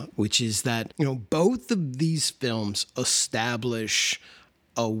America, which is that, both of these films establish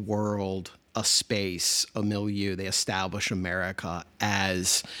a world, a space, a milieu. They establish America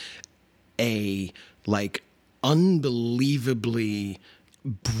as a like unbelievably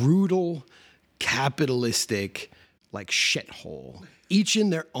brutal, capitalistic, like shithole, each in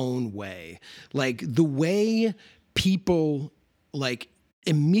their own way. Like the way people like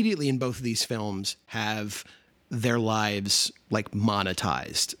immediately in both of these films have their lives like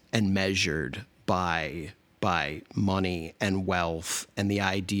monetized and measured by money and wealth and the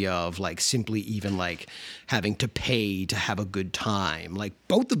idea of like simply even like having to pay to have a good time. Like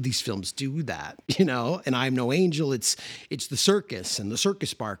both of these films do that, and I'm No Angel, it's the circus and the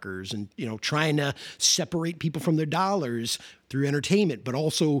circus barkers and, trying to separate people from their dollars through entertainment, but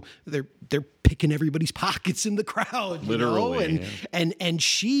also they're picking everybody's pockets in the crowd, literally. And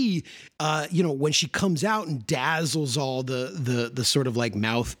she, when she comes out and dazzles all the sort of like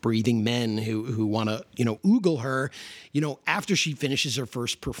mouth breathing men who want to, oogle her, after she finishes her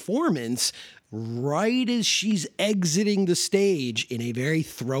first performance, right as she's exiting the stage in a very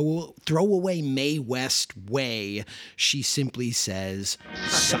throwaway Mae West way, she simply says,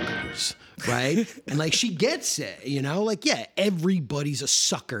 suckers, right? And like she gets it, like, yeah, everybody's a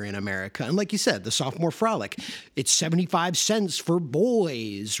sucker in America. And like you said, the sophomore frolic, it's 75 cents for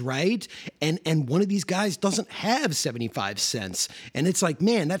boys, right? And one of these guys doesn't have 75 cents. And it's like,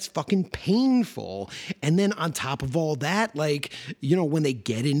 man, that's fucking painful. And then on top of all that, like, when they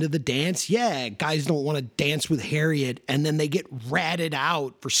get into the dance, yeah, guys don't want to dance with Harriet, and then they get ratted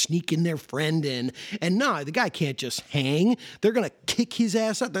out for sneaking their friend in. And no, the guy can't just hang. They're going to kick his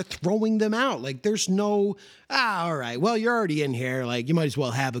ass out. They're throwing them them out. Like, there's no, all right, well, you're already in here. Like, you might as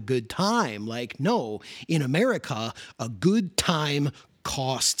well have a good time. Like, no, in America, a good time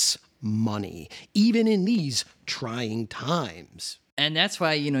costs money, even in these trying times. And that's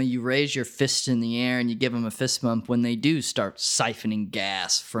why, you raise your fist in the air and you give them a fist bump when they do start siphoning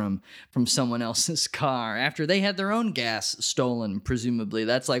gas from someone else's car after they had their own gas stolen, presumably.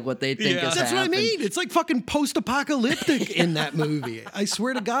 That's like what they think is That's happened. what I mean. It's like fucking post-apocalyptic in that movie. I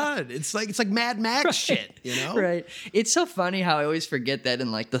swear to God. It's like Mad Max shit, Right. It's so funny how I always forget that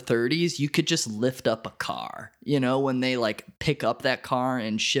in like the 30s, you could just lift up a car, when they like pick up that car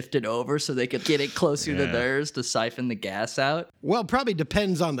and shift it over so they could get it closer to theirs to siphon the gas out. Well, probably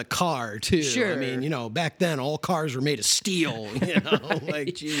depends on the car, too. Sure. I mean, back then, all cars were made of steel,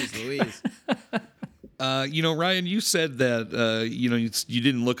 Like, geez Louise. Ryan, you said that, you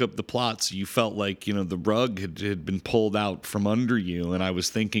didn't look up the plot, so you felt like, the rug had been pulled out from under you. And I was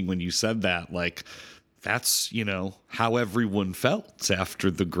thinking when you said that, like, that's, how everyone felt after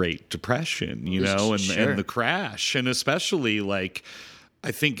the Great Depression, and the crash. And especially, like,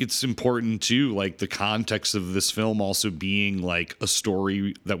 I think it's important too, like the context of this film also being like a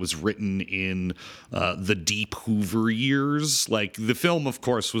story that was written in the deep Hoover years. Like the film, of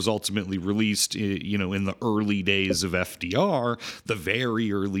course, was ultimately released, in the early days of FDR, the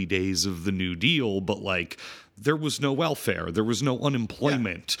very early days of the New Deal. But like, there was no welfare. There was no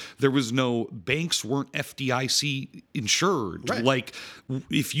unemployment. Yeah. There was no, banks weren't FDIC insured. Right. Like,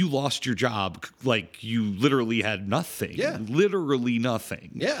 if you lost your job, like, you literally had nothing. Yeah. Literally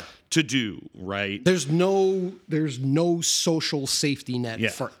nothing. Yeah. To do, right? There's no social safety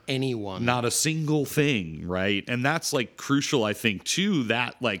net for anyone. Not a single thing, right? And that's like crucial, I think, too,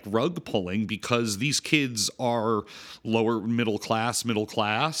 that like rug pulling, because these kids are lower middle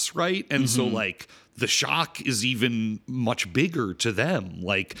class, right? And so like the shock is even much bigger to them.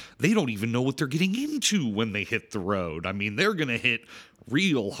 Like they don't even know what they're getting into when they hit the road. I mean, they're going to hit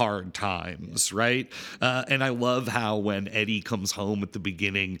real hard times, right? And I love how when Eddie comes home at the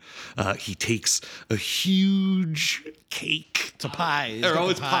beginning, he takes a huge cake. It's a pie.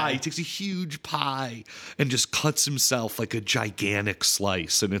 It's pie. He takes a huge pie and just cuts himself like a gigantic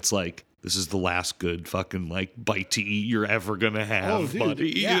slice. And it's like, this is the last good fucking like bite to eat you're ever gonna have, buddy.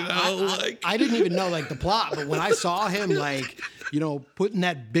 Yeah, I didn't even know like the plot, but when I saw him like, putting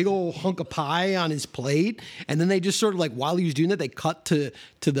that big old hunk of pie on his plate, and then they just sort of like while he was doing that, they cut to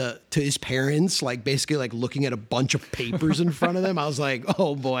his parents, like basically like looking at a bunch of papers in front of them. I was like,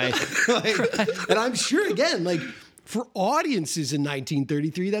 oh boy, and I'm sure again like, for audiences in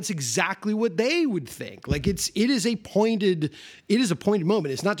 1933, that's exactly what they would think. Like it is a pointed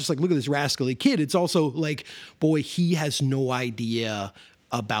moment. It's not just like, look at this rascally kid. It's also like, boy, he has no idea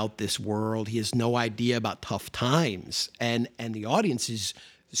about this world. He has no idea about tough times. And the audiences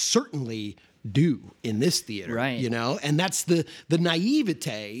certainly do in this theater, right? And that's the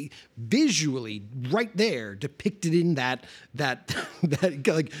naivete visually right there depicted in that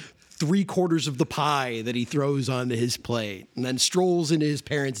like 3/4 of the pie that he throws onto his plate, and then strolls into his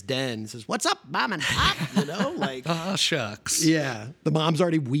parents' den and says, "What's up, Mom and Pop?" Like, oh shucks. Yeah, the mom's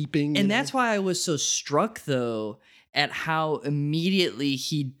already weeping, and that's why I was so struck, though, at how immediately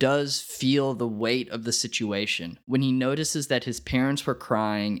he does feel the weight of the situation when he notices that his parents were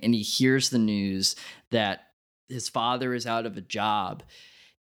crying and he hears the news that his father is out of a job.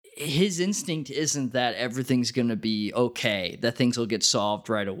 His instinct isn't that everything's going to be okay, that things will get solved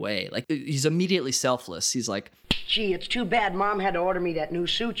right away. Like, he's immediately selfless. He's like, gee, it's too bad Mom had to order me that new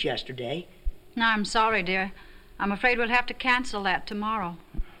suit yesterday. No, I'm sorry, dear. I'm afraid we'll have to cancel that tomorrow.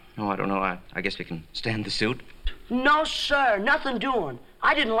 Oh, I don't know. I guess we can stand the suit. No, sir. Nothing doing.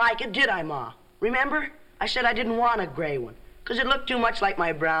 I didn't like it, did I, Ma? Remember? I said I didn't want a gray one, because it looked too much like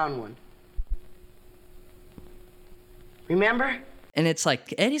my brown one. Remember? And it's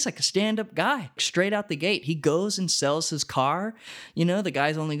like, Eddie's like a stand-up guy, straight out the gate. He goes and sells his car. The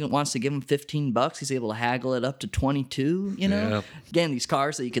guy's only wants to give him $15. He's able to haggle it up to 22, Yeah. Again, these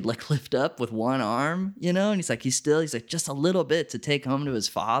cars that you could like lift up with one arm, and he's like just a little bit to take home to his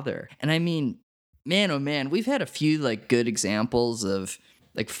father. And I mean, man, oh man, we've had a few like good examples of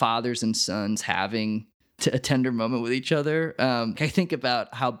like fathers and sons having a tender moment with each other. I think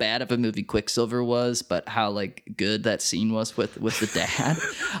about how bad of a movie Quicksilver was, but how like good that scene was with the dad.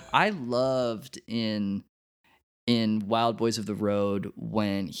 I loved in Wild Boys of the Road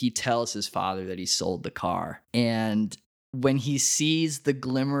when he tells his father that he sold the car, and when he sees the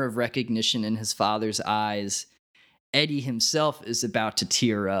glimmer of recognition in his father's eyes, Eddie himself is about to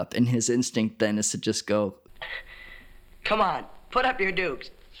tear up, and his instinct then is to just go, "Come on, put up your dukes.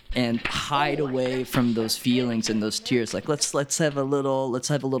 and hide away from those feelings and those tears. Like, let's have a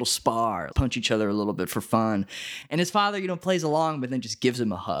little spar, punch each other a little bit for fun. And his father, plays along, but then just gives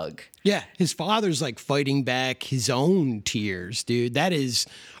him a hug. Yeah, his father's like fighting back his own tears, dude. That is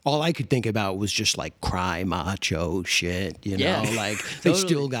all I could think about was just like cry macho shit, like they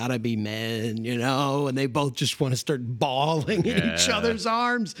still gotta be men, and they both just want to start bawling in each other's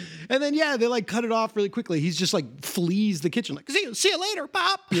arms. And then, they like cut it off really quickly. He's just like flees the kitchen, like, see you later,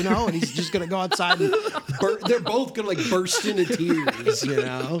 Pop, and he's just gonna go outside and they're both gonna like burst into tears,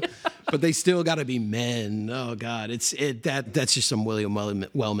 but they still gotta be men. Oh God, that's just some William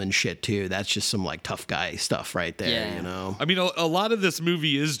Wellman shit too. That's just some like tough guy stuff right there, I mean, a lot of this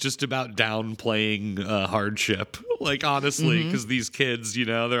movie is just about downplaying hardship, like honestly, because these kids,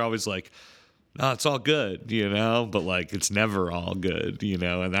 they're always like, no, it's all good, but like it's never all good,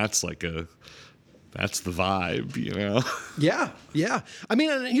 and that's like that's the vibe, Yeah. I mean,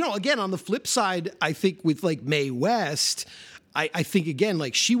 again, on the flip side, I think with like Mae West, I think again,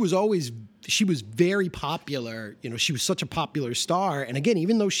 like she was very popular, she was such a popular star. And again,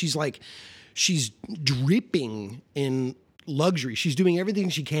 even though she's dripping in luxury, she's doing everything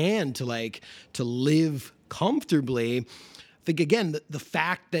she can to live comfortably. I think again, the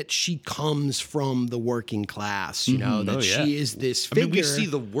fact that she comes from the working class, she is this figure. I mean, we see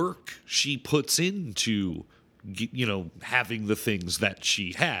the work she puts into, having the things that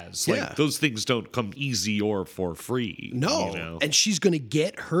she has. Like those things don't come easy or for free. No, and she's going to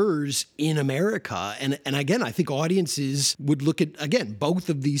get hers in America. And again, I think audiences would look at, again, both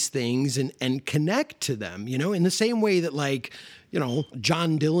of these things and connect to them, in the same way that like,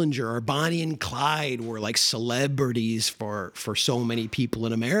 John Dillinger or Bonnie and Clyde were like celebrities for so many people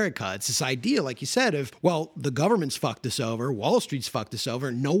in America. It's this idea, like you said, of, well, the government's fucked us over, Wall Street's fucked us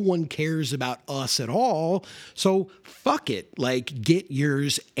over, no one cares about us at all, so fuck it. Like, get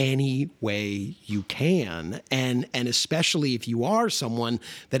yours any way you can. And especially if you are someone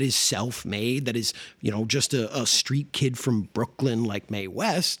that is self-made, that is, just a street kid from Brooklyn like Mae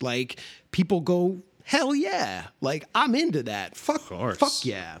West, like, people go, hell yeah. Like, I'm into that. Fuck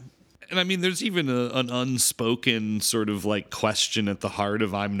yeah. And I mean, there's even an unspoken sort of like question at the heart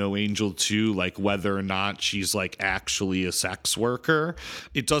of I'm No Angel 2, like whether or not she's like actually a sex worker.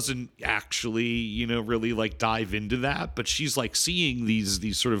 It doesn't actually, really like dive into that, but she's like seeing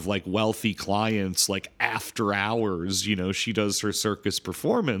these sort of like wealthy clients like after hours, she does her circus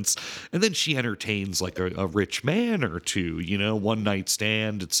performance and then she entertains like a rich man or two, one night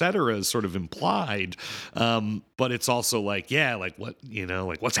stand, etc. is sort of implied. But it's also like, like what,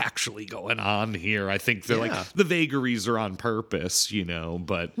 like what's actually going on here? I think they're like the vagaries are on purpose,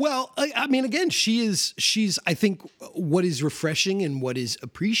 but well, I mean, again, she's I think what is refreshing and what is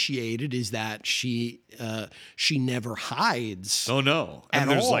appreciated is that she never hides. Oh no. And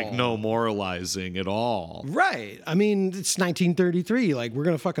there's like no moralizing at all. Right. I mean, it's 1933. Like, we're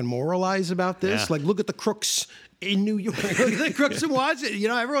gonna fucking moralize about this. Like, look at the crooks in New York. Look at the crooks in Washington.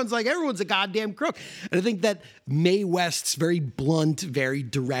 Everyone's a goddamn crook. And I think that Mae West's very blunt, very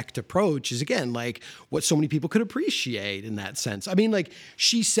direct approach is, again, like what so many people could appreciate in that sense. I mean, like,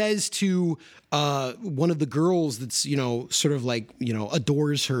 she says to one of the girls that's, sort of like,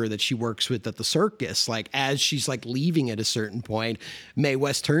 adores her, that she works with at the circus, like, as she's like leaving at a certain point, Mae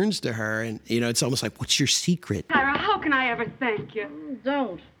West turns to her and, it's almost like, what's your secret? Ira, how can I ever thank you?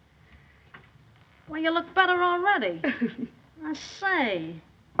 Don't. Well, you look better already. I say,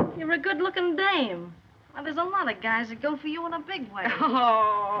 you're a good-looking dame. Well, there's a lot of guys that go for you in a big way.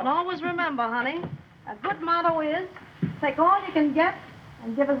 Oh. But always remember, honey, a good motto is, take all you can get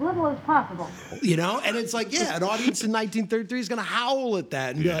and give as little as possible. And it's like, an audience in 1933 is going to howl at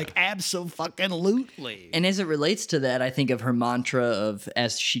that and be like, abso-fucking-lutely. And as it relates to that, I think of her mantra of,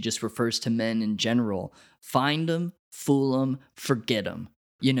 as she just refers to men in general, find them, fool them, forget them.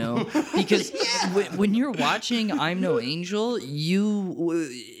 Because when you're watching I'm No Angel,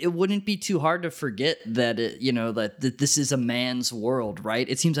 it wouldn't be too hard to forget that that this is a man's world, right?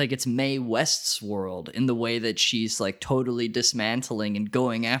 It seems like it's Mae West's world in the way that she's like totally dismantling and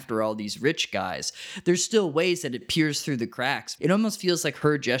going after all these rich guys. There's still ways that it peers through the cracks. It almost feels like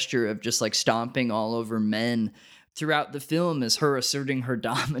her gesture of just like stomping all over men throughout the film is her asserting her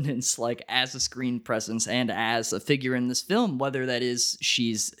dominance, like as a screen presence and as a figure in this film, whether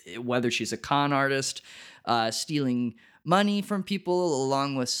she's a con artist, stealing money from people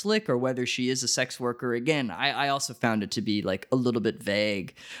along with Slick, or whether she is a sex worker. Again, I also found it to be like a little bit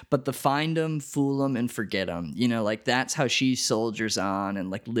vague, but the find them, fool them, and forget them, like that's how she soldiers on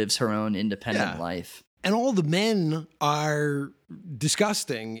and like lives her own independent life. And all the men are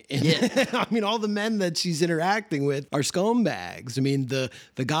disgusting. Yeah. I mean, all the men that she's interacting with are scumbags. I mean, the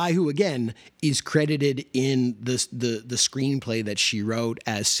guy who, again, is credited in the screenplay that she wrote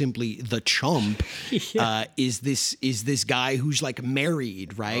as simply the chump is this guy who's like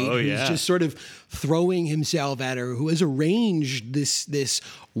married, right? Oh, yeah. Who's just sort of throwing himself at her, who has arranged this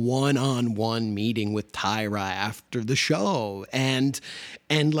one-on-one meeting with Tyra after the show. And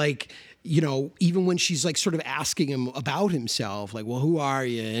like, you know, even when she's like sort of asking him about himself, like, well, who are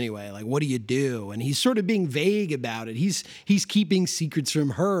you anyway? Like, what do you do? And he's sort of being vague about it. He's keeping secrets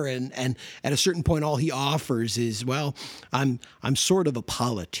from her. And at a certain point, all he offers is, well, I'm sort of a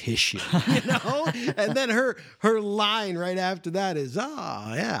politician, you know? And then her line right after that is,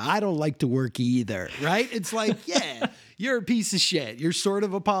 oh, yeah, I don't like to work either, right? It's like, yeah. You're a piece of shit. You're sort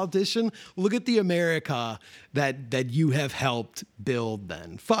of a politician. Look at the America that you have helped build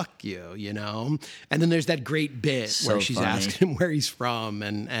then. Fuck you, you know? And then there's that great bit So where she's funny. asking him where he's from.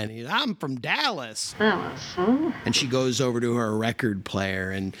 And I'm from Dallas. Dallas, huh? And she goes over to her record player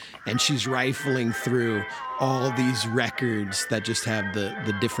and she's rifling through all these records that just have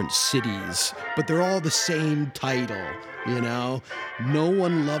the different cities, but they're all the same title. You know, no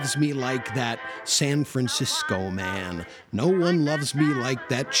one loves me like that San Francisco man. No one loves me like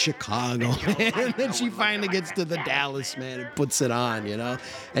that Chicago man. And then she finally gets to the Dallas man and puts it on, you know.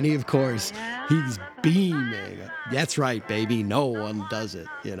 And he, of course, he's beaming. That's right, baby. No one does it,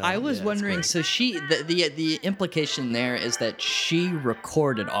 you know. I was Yeah, wondering, it's so the implication there is that she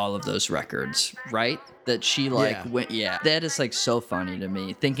recorded all of those records, right? That she went, that is like so funny to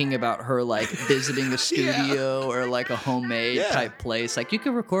me. Thinking about her like visiting a studio or like a homemade type place. Like you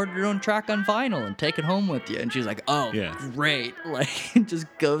could record your own track on vinyl and take it home with you. And she's like, oh, great. Like just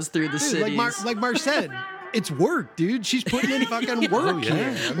goes through the cities. like Mark said, it's work, dude. She's putting in fucking work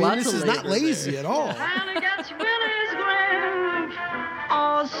here. I mean, Lots this of is not labor lazy there. at all. And he gets Billy's grave.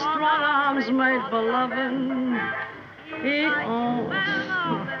 Oh, strong arms made for loving. He owns.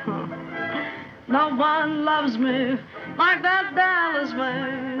 No one loves me like that Dallas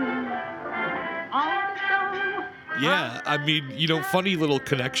man. Oh, Yeah, I mean, you know, funny little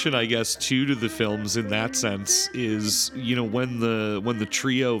connection, I guess, too, to the films in that sense is, you know, when the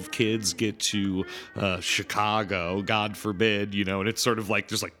trio of kids get to Chicago, God forbid, you know, and it's sort of like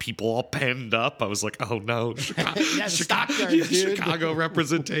there's like people all penned up. I was like, oh no, Chicago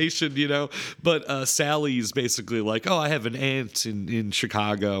representation, you know. But Sally's basically like, oh, I have an aunt in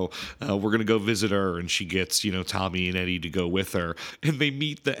Chicago. We're gonna go visit her, and she gets, you know, Tommy and Eddie to go with her, and they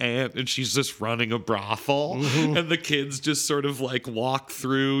meet the aunt, and she's just running a brothel. Mm-hmm. And the kids just sort of like walk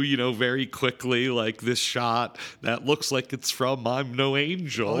through, you know, very quickly, like this shot that looks like it's from I'm No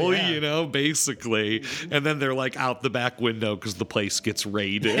Angel, you know, basically. And then they're like out the back window because the place gets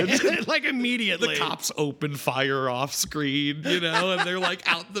raided. Like immediately. The cops open fire off screen, you know, and they're like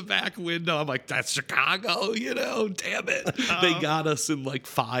out the back window. I'm like, that's Chicago, you know, damn it. They got us in like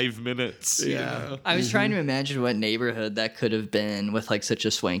 5 minutes. You know? I was trying to imagine what neighborhood that could have been with like such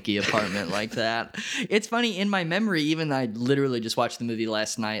a swanky apartment like that. It's funny, in my memory, even though I literally just watched the movie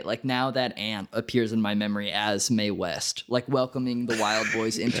last night, like now that aunt appears in my memory as Mae West, like welcoming the Wild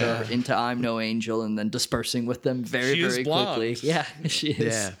Boys into I'm No Angel and then dispersing with them very quickly. Yeah, she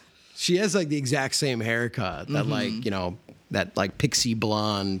is. Yeah. She has like the exact same haircut, that like, you know, that like pixie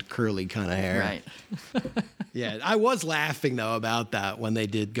blonde curly kind of hair. Right. Yeah, I was laughing though about that when they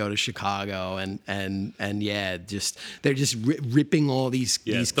did go to Chicago and yeah, just they're just ripping all these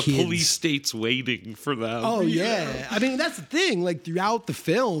kids. The police state's waiting for them. Oh yeah, I mean that's the thing. Like throughout the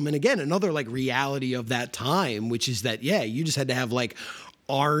film, and again another like reality of that time, which is that you just had to have like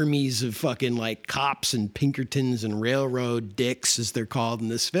armies of fucking like cops and Pinkertons and railroad dicks, as they're called in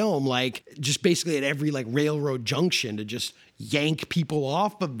this film, like just basically at every like railroad junction to just yank people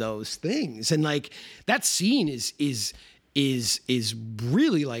off of those things. And like that scene is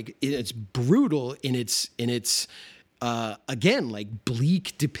really like, it's brutal in its again, like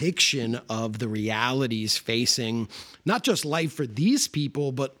bleak depiction of the realities facing not just life for these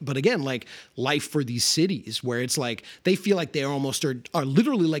people, but again, like life for these cities, where it's like they feel like they almost are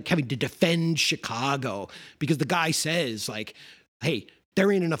literally like having to defend Chicago because the guy says like, hey, there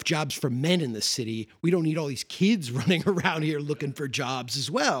ain't enough jobs for men in the city. We don't need all these kids running around here looking for jobs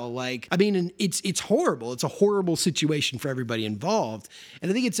as well. Like, I mean, and it's horrible. It's a horrible situation for everybody involved. And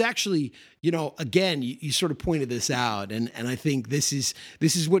I think it's actually, Again, you sort of pointed this out, and I think this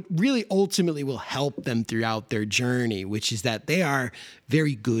is what really ultimately will help them throughout their journey, which is that they are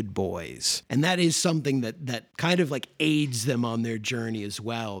very good boys. And that is something that kind of like aids them on their journey as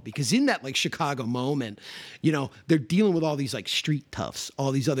well. Because in that like Chicago moment, they're dealing with all these like street toughs,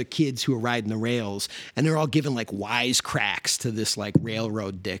 all these other kids who are riding the rails, and they're all giving like wisecracks to this like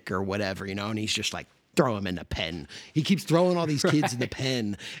railroad dick or whatever, and he's just like, throw him in the pen. He keeps throwing all these kids in the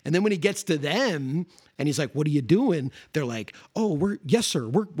pen. And then when he gets to them and he's like, what are you doing? They're like, oh, yes, sir.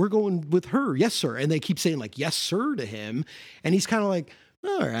 We're going with her. Yes, sir. And they keep saying like, yes, sir to him. And he's kind of like,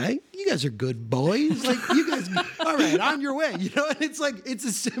 all right, you guys are good boys. Like, you guys, all right, on your way. And it's like, it's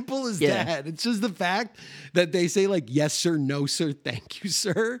as simple as that. It's just the fact that they say like, yes, sir, no, sir, thank you,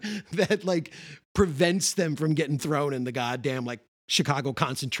 sir, that like prevents them from getting thrown in the goddamn like Chicago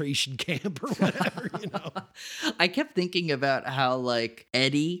concentration camp or whatever, I kept thinking about how like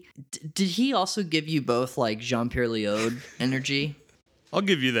Eddie, did he also give you both like Jean-Pierre Léaud energy? I'll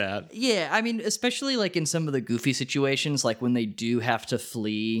give you that. Yeah, I mean, especially like in some of the goofy situations, like when they do have to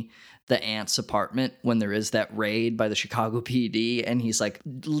flee the aunt's apartment when there is that raid by the Chicago PD, and he's like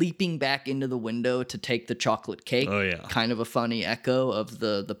leaping back into the window to take the chocolate cake. Oh, yeah. Kind of a funny echo of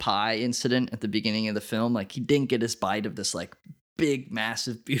the pie incident at the beginning of the film. Like he didn't get his bite of this like big,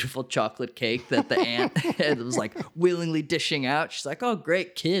 massive, beautiful chocolate cake that the aunt was like willingly dishing out. She's like, oh,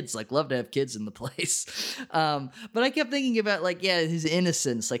 great, kids. Like, love to have kids in the place. But I kept thinking about like, his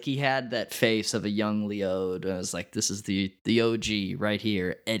innocence. Like he had that face of a young Léaud. I was like, this is the OG right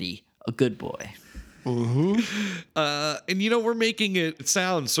here, Eddie, a good boy. Mm-hmm. And we're making it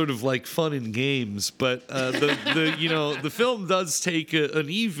sound sort of like fun and games, but the film does take an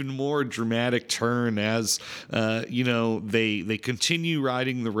even more dramatic turn as they continue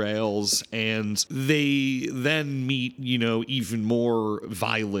riding the rails, and they then meet even more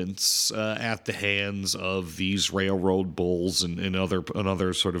violence at the hands of these railroad bulls and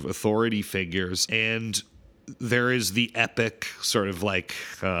other sort of authority figures, and there is the epic sort of like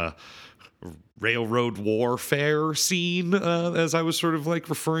railroad warfare scene, as I was sort of like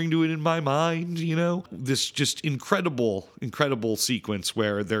referring to it in my mind, this just incredible sequence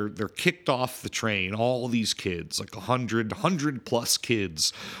where they're kicked off the train. All these kids, like 100 plus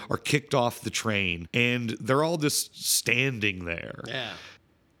kids, are kicked off the train, and they're all just standing there. Yeah.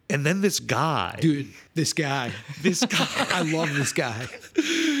 And then this guy. Dude, this guy. I love this guy.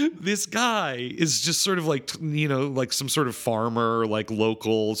 This guy is just sort of like, like some sort of farmer, like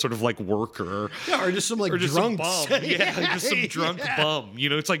local sort of like worker. Yeah, or just some like Some drunk bum. Yeah, just some drunk bum.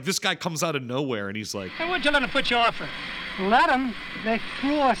 It's like this guy comes out of nowhere and he's like, Hey, what'd you let him put you off for? Let them. They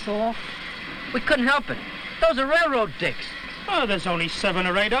threw us off. We couldn't help it. Those are railroad dicks. Oh, there's only 7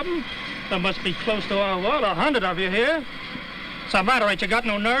 or 8 of them. There must be close to 100 of you here. What's the matter? Ain't you got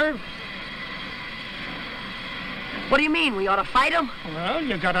no nerve? What do you mean? We ought to fight them? Well,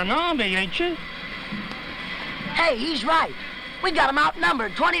 you got an army, ain't you? Hey, he's right. We got them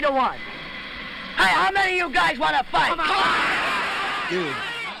outnumbered 20 to 1. Hey, how many of you guys want to fight? Dude,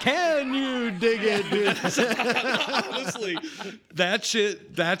 can you dig it, dude? Honestly, that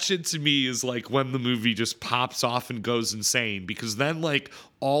shit to me is like when the movie just pops off and goes insane, because then like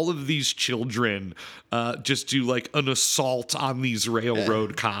all of these children just do like an assault on these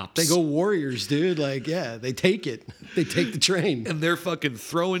railroad cops. They go warriors, dude. Like, they take it. They take the train. And they're fucking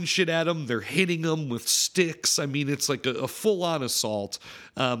throwing shit at them. They're hitting them with sticks. I mean, it's like a full-on assault.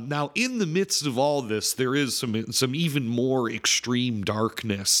 Now, in the midst of all this, there is some even more extreme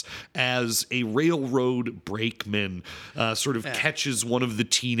darkness as a railroad brakeman sort of catches one of the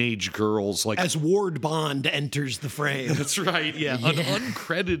teenage girls. Like as Ward Bond enters the frame. That's right, yeah. An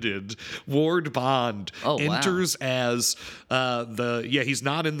uncredited Ward Bond enters as he's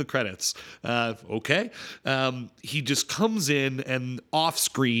not in the credits. Okay. He just comes in and off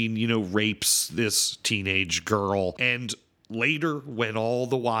screen, rapes this teenage girl. And later, when all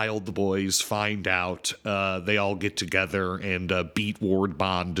the Wild Boys find out, they all get together and beat Ward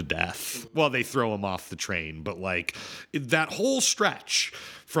Bond to death. Well, they throw him off the train, but like that whole stretch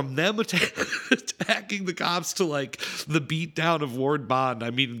from them attacking the cops to like the beatdown of Ward Bond. I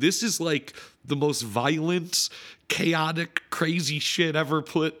mean, this is like the most violent, chaotic, crazy shit ever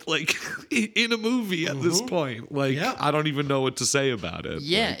put like in a movie at this point. Like, I don't even know what to say about it.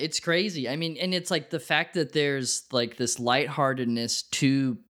 Yeah, like, it's crazy. I mean, and it's like the fact that there's like this lightheartedness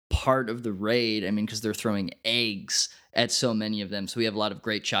to part of the raid. I mean, because they're throwing eggs at so many of them. So we have a lot of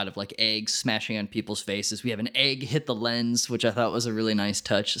great shot of like eggs smashing on people's faces. We have an egg hit the lens, which I thought was a really nice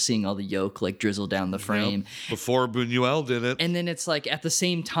touch, seeing all the yolk like drizzle down the frame. Before Buñuel did it. And then it's like at the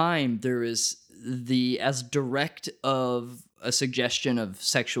same time, there is the as direct of a suggestion of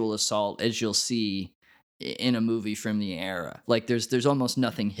sexual assault as you'll see in a movie from the era. Like there's almost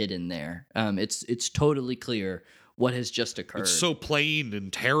nothing hidden there. It's totally clear what has just occurred. It's so plain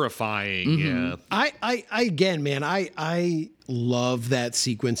and terrifying. Mm-hmm. Yeah. I again, man, I love that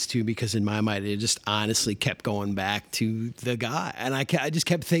sequence too, because in my mind, it just honestly kept going back to the guy. And I just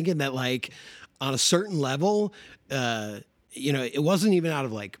kept thinking that, like, on a certain level, it wasn't even out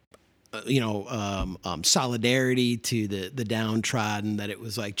of like, solidarity to the downtrodden, that it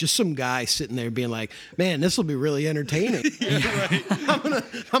was like just some guy sitting there being like, man, this will be really entertaining.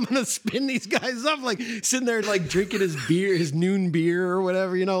 I'm gonna spin these guys up, like sitting there like drinking his noon beer or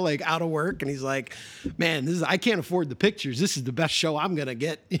whatever, like out of work, and he's like, man, I can't afford the pictures. This is the best show I'm gonna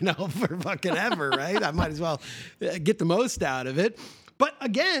get, for fucking ever, right? I might as well get the most out of it. But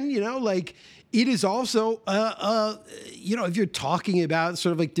again, it is also, if you're talking about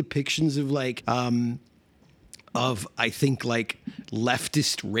sort of like depictions of like, I think like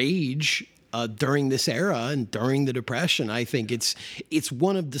leftist rage during this era and during the Depression, I think it's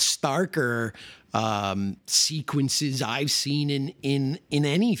one of the starker sequences I've seen in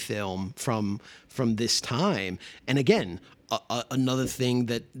any film from this time. And again, another thing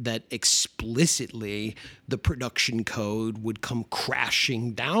that explicitly the production code would come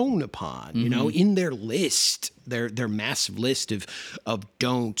crashing down upon, in their list, their massive list of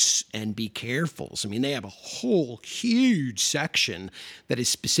don'ts and be carefuls. I mean, they have a whole huge section that is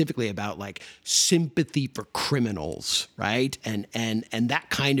specifically about like sympathy for criminals, right? And that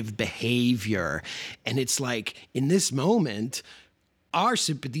kind of behavior. And it's like, in this moment, our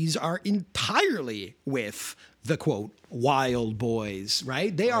sympathies are entirely with the quote wild boys,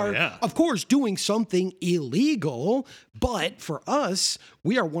 right? They are, of course, doing something illegal, but for us,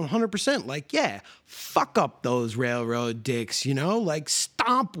 we are 100% like, fuck up those railroad dicks, like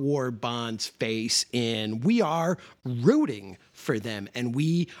stomp Ward Bond's face in. We are rooting for them, and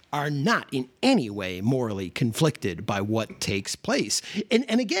we are not in any way morally conflicted by what takes place.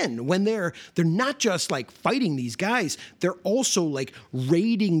 And again, when they're not just like fighting these guys, they're also like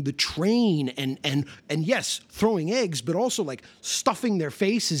raiding the train and yes, throwing eggs, but also like stuffing their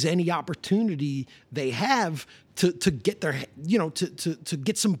faces any opportunity they have to get their, to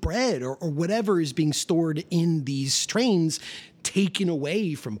get some bread or whatever is being stored in these trains, taken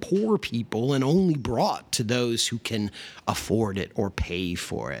away from poor people and only brought to those who can afford it or pay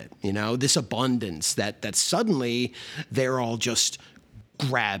for it. This abundance that suddenly they're all just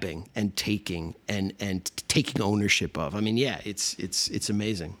grabbing and taking and taking ownership of. I mean, it's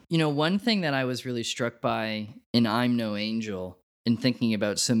amazing. One thing that I was really struck by in I'm No Angel, in thinking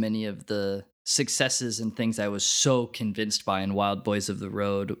about so many of the successes and things I was so convinced by in Wild Boys of the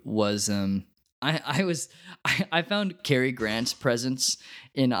Road, was I found Cary Grant's presence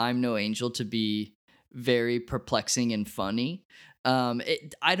in I'm No Angel to be very perplexing and funny.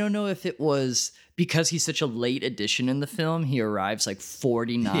 I don't know if it was because he's such a late addition in the film. He arrives like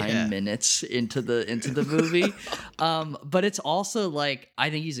 49 minutes into the movie. But it's also like,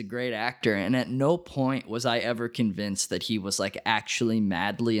 I think he's a great actor. And at no point was I ever convinced that he was like actually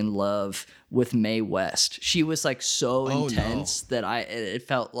madly in love with Mae West. She was like so intense that it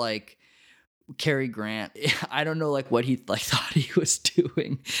felt like Cary Grant, I don't know like what he like thought he was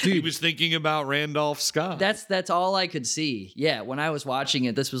doing. He was thinking about Randolph Scott. That's all I could see. Yeah, when I was watching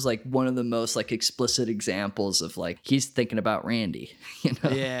it, this was like one of the most like explicit examples of like he's thinking about Randy.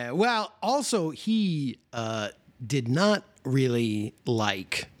 Yeah. Well, also he did not really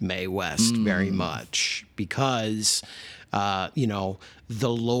like Mae West very much because the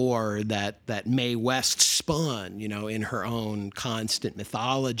lore that Mae West spun, in her own constant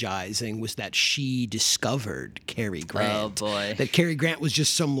mythologizing, was that she discovered Cary Grant. Oh boy. That Cary Grant was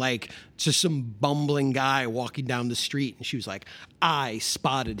just some bumbling guy walking down the street, and she was like, I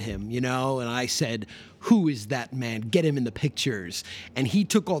spotted him, and I said, who is that man? Get him in the pictures. And he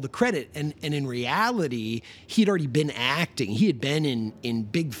took all the credit. And in reality, he'd already been acting. He had been in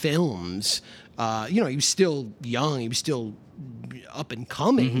big films. He was still young. He was still up and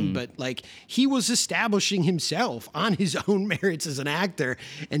coming, but like he was establishing himself on his own merits as an actor.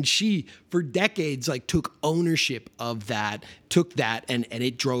 And she, for decades, like took ownership of that, and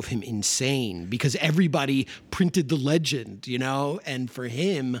it drove him insane because everybody printed the legend, and for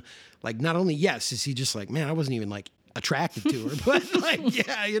him, like, not only, is he just like, man, I wasn't even like attracted to her, but like,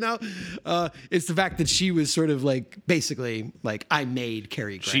 it's the fact that she was sort of like, basically like, I made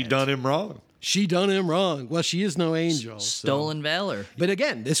Cary Grant. She done him wrong. Well, she is no angel. Stolen valor. But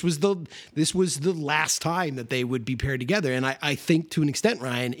again, this was the last time that they would be paired together. And I think to an extent,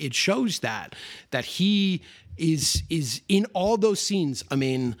 Ryan, it shows that he is in all those scenes. I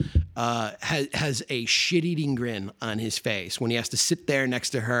mean, has a shit-eating grin on his face when he has to sit there next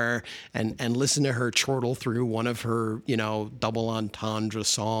to her and listen to her chortle through one of her, double entendre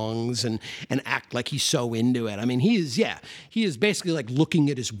songs and act like he's so into it. I mean, he is basically like looking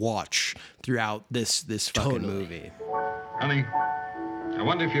at his watch throughout this fucking movie. Honey, I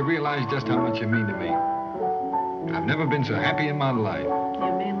wonder if you realize just how much you mean to me. I've never been so happy in my life.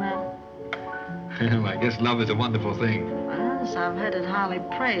 You mean that? Well, I guess love is a wonderful thing. Yes, I've heard it highly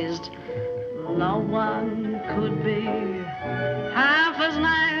praised. No one could be half as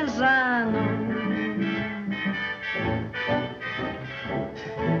nice, I know.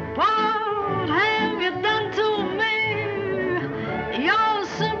 What have you done to me? You're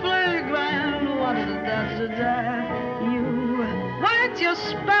simply grand. What is it? You worked your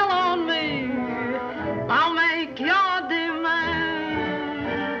spell on me. I'll make your demand.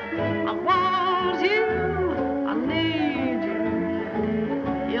 I want you. I need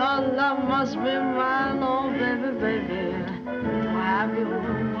you. Your love must be mine, oh baby, baby. To have you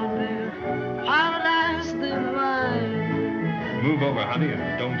would be paradise divine. Move over, honey,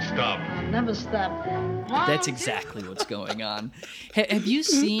 and don't stop. I'll never stop. That's exactly what's going on. Have you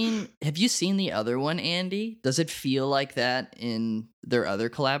seen the other one, Andy? Does it feel like that in their other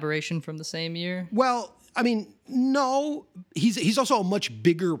collaboration from the same year? Well, I mean, no. He's also a much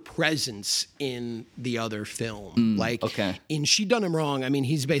bigger presence in the other film. In She Done Him Wrong, I mean,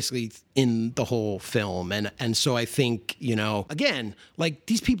 he's basically in the whole film, and so I think, again, like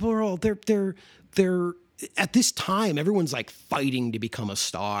these people are all they're at this time, everyone's like fighting to become a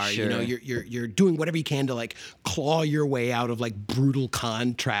star. Sure. You're doing whatever you can to like claw your way out of like brutal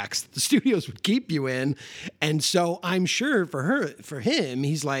contracts the studios would keep you in. And so I'm sure for him,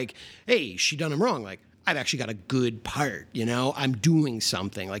 he's like, hey, She Done Him Wrong. Like, I've actually got a good part, I'm doing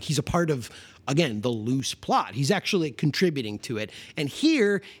something. Like, he's a part of, again, the loose plot. He's actually contributing to it. And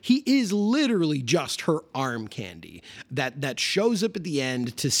here, he is literally just her arm candy that shows up at the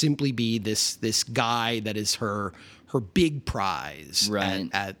end to simply be this guy that is her big prize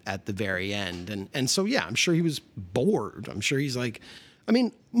at the very end. And so, yeah, I'm sure he was bored. I'm sure he's like, I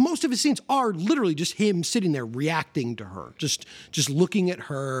mean, most of his scenes are literally just him sitting there reacting to her, just looking at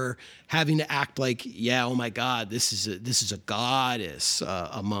her, having to act like, yeah, oh my God, this is a goddess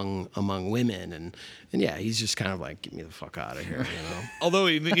among women, and yeah, he's just kind of like, get me the fuck out of here, Although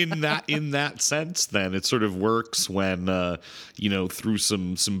in that sense, then it sort of works when through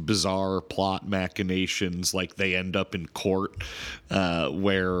some bizarre plot machinations, like they end up in court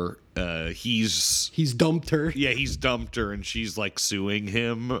where he's dumped her. Yeah, he's dumped her, and she's like suing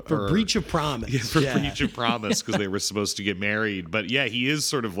him for breach of promise. Breach of promise because they were supposed to get married. But yeah, he is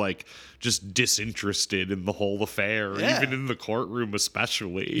sort of like just disinterested in the whole affair, even in the courtroom,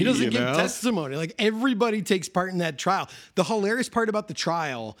 especially. He doesn't give testimony. Like, everybody takes part in that trial. The hilarious part about the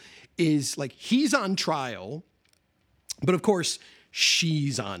trial is like he's on trial, but of course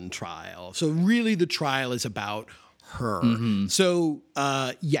she's on trial. So really, the trial is about her. Mm-hmm. So,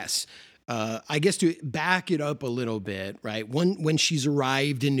 yes, I guess to back it up a little bit, right? When she's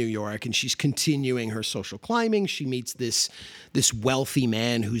arrived in New York and she's continuing her social climbing, she meets this wealthy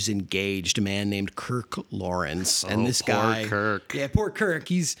man who's engaged, a man named Kirk Lawrence. And this guy, Kirk. Yeah, poor Kirk.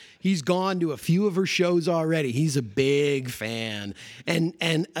 He's gone to a few of her shows already. He's a big fan.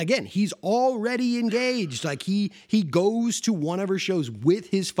 And again, he's already engaged. Like he goes to one of her shows with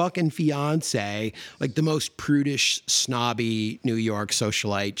his fucking fiance, like the most prudish, snobby New York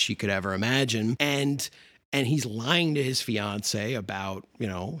socialite she could ever imagine. And he's lying to his fiance about,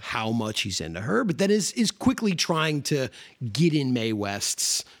 how much he's into her, but then is quickly trying to get in Mae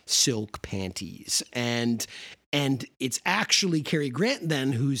West's silk panties. And it's actually Cary Grant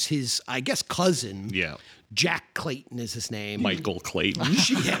then, who's his, I guess, cousin. Yeah. Jack Clayton is his name. Michael Clayton.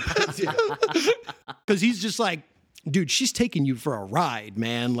 Because he's just like, dude, she's taking you for a ride,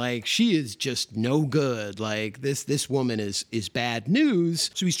 man. Like, she is just no good. Like, this woman is bad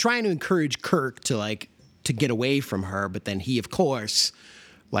news. So he's trying to encourage Kirk to get away from her, but then he, of course,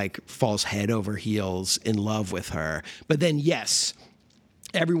 falls head over heels in love with her. But then, yes,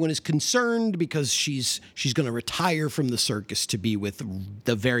 everyone is concerned because she's going to retire from the circus to be with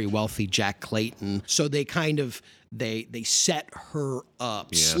the very wealthy Jack Clayton. So they kind of they set her up.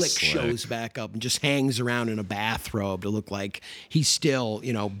 Yeah, Slick shows back up and just hangs around in a bathrobe to look like he's still,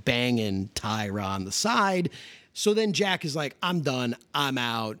 banging Tyra on the side. So then Jack is like, I'm done, I'm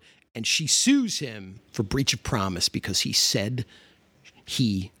out. And she sues him for breach of promise because he said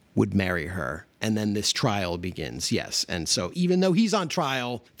he would marry her. And then this trial begins, yes. And so even though he's on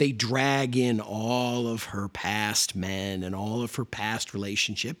trial, they drag in all of her past men and all of her past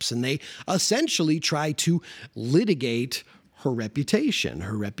relationships, and they essentially try to litigate her reputation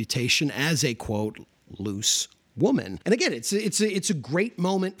as a, quote, loose woman. And again, it's a great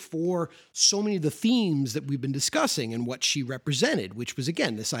moment for so many of the themes that we've been discussing and what she represented, which was,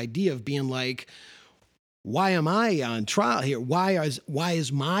 again, this idea of being like, why am I on trial here? Why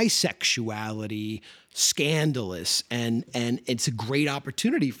is my sexuality scandalous? And it's a great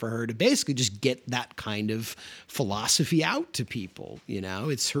opportunity for her to basically just get that kind of philosophy out to people. You know,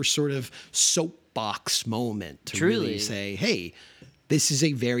 it's her sort of soapbox moment to really say, hey, this is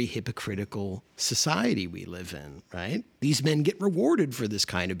a very hypocritical society we live in, right? These men get rewarded for this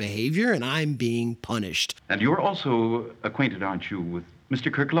kind of behavior, and I'm being punished. And you're also acquainted, aren't you, with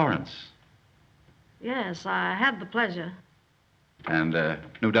Mr. Kirk Lawrence? Yes, I had the pleasure. And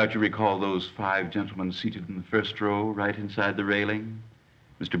no doubt you recall those 5 gentlemen seated in the first row right inside the railing.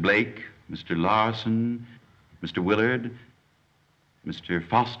 Mr. Blake, Mr. Larson, Mr. Willard, Mr.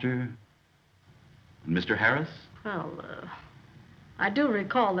 Foster, and Mr. Harris? Well, I do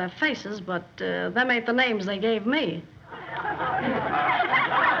recall their faces, but them ain't the names they gave me.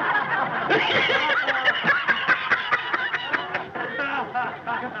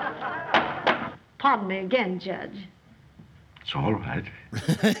 Pardon me again, Judge. It's all right.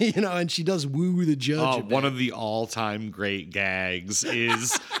 You know, and she does woo the judge. One of the all-time great gags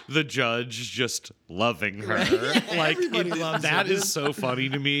is the judge just loving her. Like that is so funny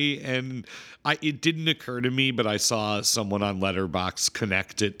to me, and it didn't occur to me, but I saw someone on Letterboxd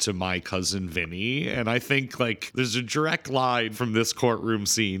connect it to My Cousin Vinny, and I think like there's a direct line from this courtroom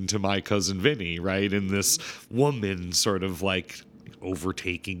scene to My Cousin Vinny, right? And this woman sort of like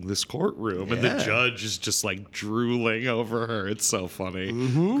overtaking this courtroom, and the judge is just like drooling over her. It's so funny.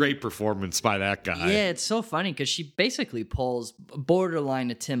 Great performance by that guy. Yeah, it's so funny because she basically pulls borderline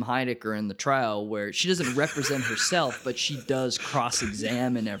a Tim Heidecker in the trial, where she doesn't represent herself, but she does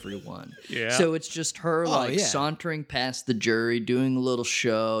cross-examine everyone. Yeah. So it's just her sauntering past the jury, doing a little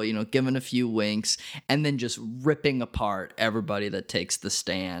show, you know, giving a few winks, and then just ripping apart everybody that takes the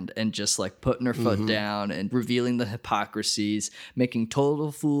stand, and just like putting her foot down and revealing the hypocrisies, making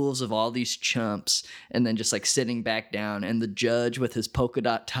total fools of all these chumps, and then just like sitting back down. And the judge with his polka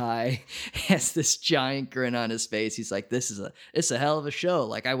dot tie has this giant grin on his face. He's like, it's a hell of a show.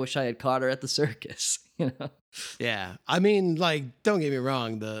 Like, I wish I had caught her at the circus, you know? Yeah. I mean, like, don't get me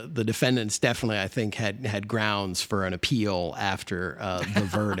wrong. The defendants definitely, I think, had grounds for an appeal after the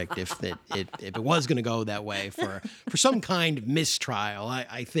verdict if it was going to go that way for some kind of mistrial,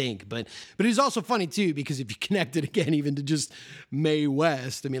 I think. But it's also funny, too, because if you connect it again even to just Mae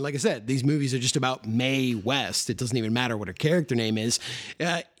West, I mean, like I said, these movies are just about Mae West. It doesn't even matter what her character name is.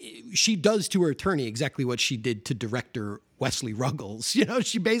 She does to her attorney exactly what she did to director Wesley Ruggles. You know,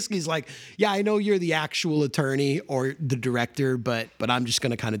 she basically is like, yeah, I know you're the actual attorney or the director, but I'm just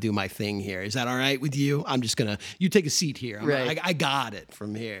going to kind of do my thing here. Is that all right with you? I'm just going to, you take a seat here. I got it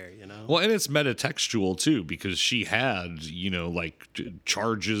from here, you know? Well, and it's metatextual too, because she had, you know, like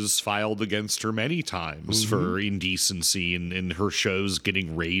charges filed against her many times for indecency and her shows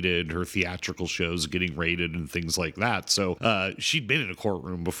getting raided, her theatrical shows getting raided and things like that. So she'd been in a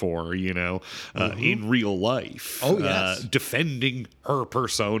courtroom before, you know, in real life. Oh, yes. Defending her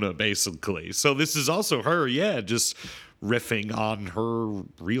persona, basically. So this is also her, just riffing on her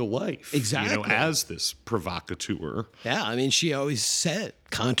real life. Exactly. You know, as this provocateur. Yeah, I mean, she always said,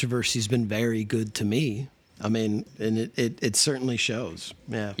 controversy's been very good to me. I mean, and it certainly shows.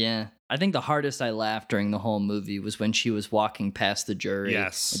 Yeah. Yeah. I think the hardest I laughed during the whole movie was when she was walking past the jury.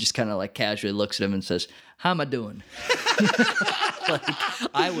 Yes. And just kind of like casually looks at him and says, how am I doing? Like,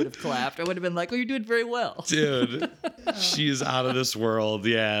 I would have clapped. I would have been like, oh, you're doing very well. Dude, she is out of this world.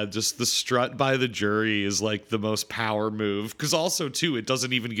 Yeah, just the strut by the jury is like the most power move. Because also, too, it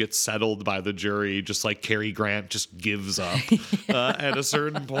doesn't even get settled by the jury. Just like Cary Grant just gives up at a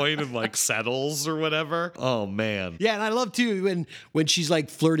certain point and like settles or whatever. Oh, man. Yeah, and I love, too, when she's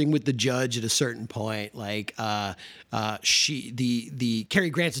like flirting with the judge at a certain point, like the Cary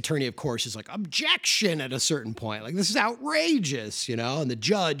Grant's attorney, of course, is like, objection at a certain point. Like, this is outrageous, you know? And the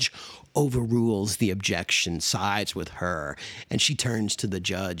judge overrules the objection, sides with her. And she turns to the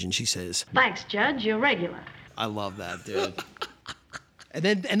judge and she says, Thanks, Judge, you're regular. I love that, dude. and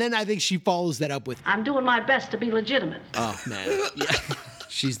then I think she follows that up with, I'm doing my best to be legitimate. Oh, man. Yeah.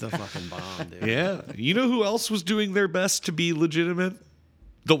 She's the fucking bomb, dude. Yeah. You know who else was doing their best to be legitimate?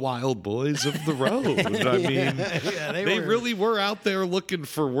 the wild boys of the road. I mean, they really were out there looking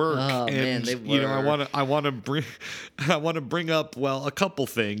for work. Oh, and man, they you know, were. I want to bring up, well, a couple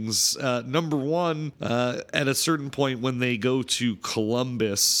things. Number one, at a certain point when they go to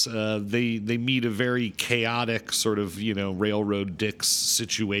Columbus, they meet a very chaotic sort of, you know, railroad dicks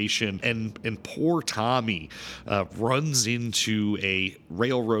situation, and poor Tommy runs into a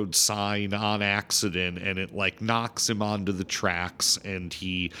railroad sign on accident, and it like knocks him onto the tracks, and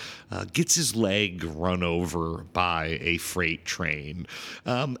he gets his leg run over by a freight train.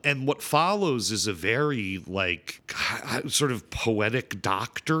 And what follows is a very like sort of poetic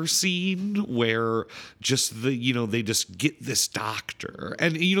doctor scene where just they just get this doctor.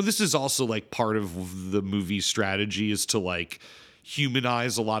 And, you know, this is also like part of the movie's strategy is to like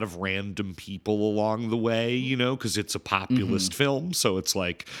humanize a lot of random people along the way, you know, because it's a populist film. So it's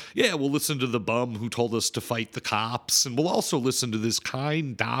like, yeah, we'll listen to the bum who told us to fight the cops, and we'll also listen to this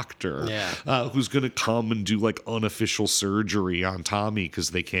kind doctor who's going to come and do like unofficial surgery on Tommy because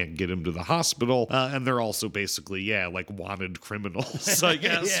they can't get him to the hospital. And they're also basically, like wanted criminals, I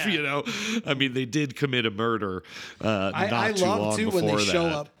guess, you know. I mean, they did commit a murder not too long before when they that. show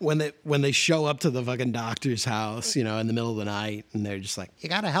up when they show up to the fucking doctor's house, you know, in the middle of the night. And they're just like, you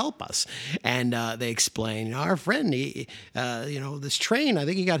got to help us. And they explain, you know, our friend, you know, this train, I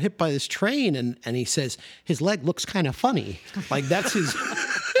think he got hit by this train. And he says, his leg looks kind of funny. Like, that's his...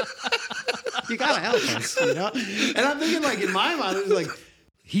 You got to help us, you know? And I'm thinking, like, in my mind, it was like,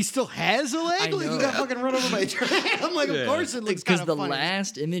 he still has a leg? Like, he got fucking run over by a train? I'm like, of course it looks kind of funny. Because the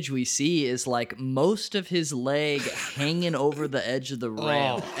last image we see is, like, most of his leg hanging over the edge of the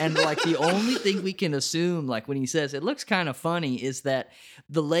rail. And, like, the only thing we can assume, like, when he says it looks kind of funny, is that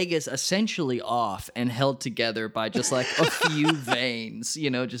the leg is essentially off and held together by just, like, a few veins, you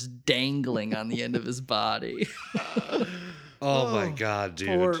know, just dangling on the end of his body. Oh my God,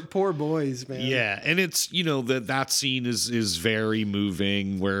 dude. Poor boys, man. Yeah, and it's, you know, that scene is very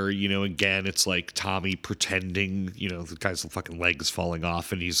moving where, you know, again, it's like Tommy pretending, you know, the guy's fucking leg is falling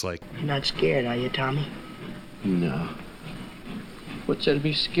off and he's like... You're not scared, are you, Tommy? No. What's there to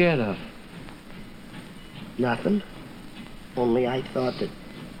be scared of? Nothing. Only I thought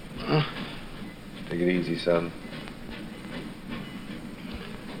that... Take it easy, son.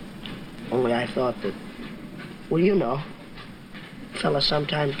 Only I thought that... Well, you know... Fella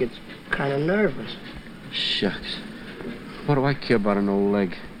sometimes gets kind of nervous. Shucks. What do I care about an old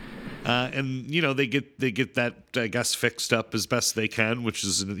leg? And, you know, they get that, I guess, fixed up as best they can, which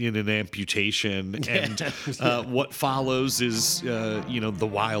is in an amputation. And what follows is, you know, the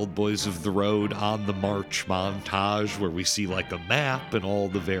wild boys of the road on the march montage where we see like a map and all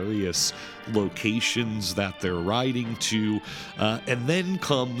the various locations that they're riding to. And then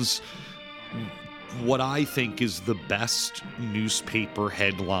comes... what I think is the best newspaper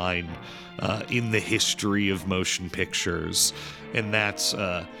headline in the history of motion pictures, and that's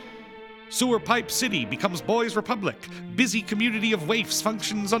Sewer Pipe City becomes Boys Republic. Busy community of waifs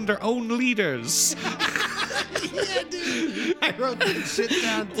functions under own leaders. Yeah, dude. I wrote that shit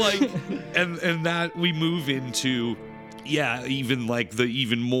down too. Like, and that we move into... Yeah, even like the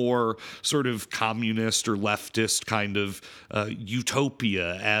even more sort of communist or leftist kind of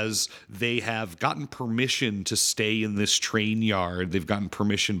utopia, as they have gotten permission to stay in this train yard. They've gotten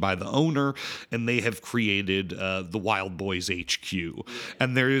permission by the owner, and they have created the Wild Boys HQ.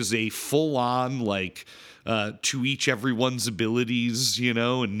 And there is a full-on like... to each everyone's abilities, you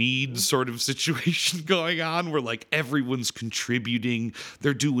know, and needs sort of situation going on where like everyone's contributing,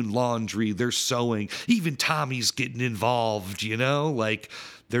 they're doing laundry, they're sewing, even Tommy's getting involved, you know, like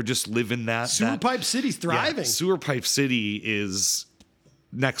they're just living that. Sewer Pipe City's thriving. Yeah, Sewer Pipe City is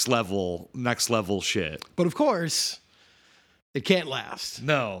next level shit. But of course, it can't last.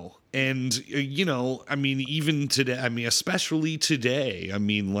 No. And, you know, I mean, even today, I mean, especially today, I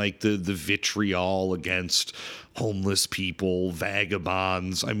mean, like the vitriol against homeless people,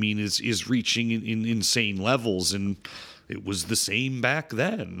 vagabonds, I mean, is reaching in insane levels. And it was the same back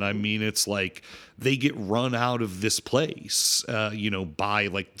then. I mean, it's like they get run out of this place, you know, by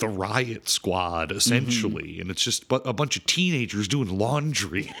like the riot squad, essentially. And it's just a bunch of teenagers doing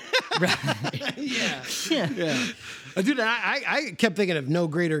laundry. Right. Yeah. Dude, I kept thinking of No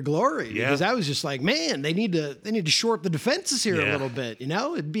Greater Glory because I was just like, man, they need to shore up the defenses here a little bit, you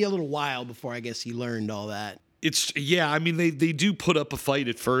know? It'd be a little while before I guess he learned all that. I mean, they do put up a fight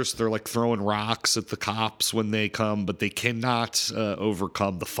at first. They're like throwing rocks at the cops when they come, but they cannot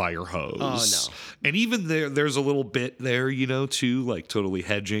overcome the fire hose. Oh, no. And even there's a little bit there, you know, too, like totally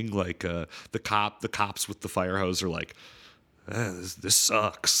hedging. Like the cops with the fire hose are like, this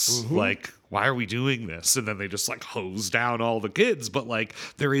sucks. Like, why are we doing this? And then they just like hose down all the kids. But like,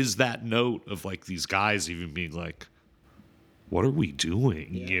 there is that note of like these guys even being like, what are we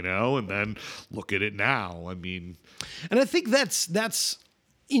doing? You know? And then look at it now. I mean, and I think that's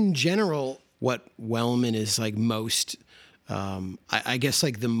in general what Wellman is like most, I guess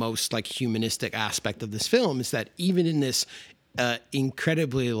like the most like humanistic aspect of this film is that even in this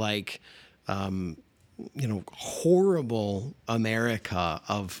incredibly like, horrible America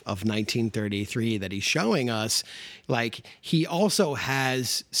of 1933 that he's showing us, like he also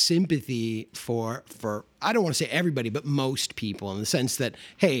has sympathy for I don't want to say everybody, but most people, in the sense that,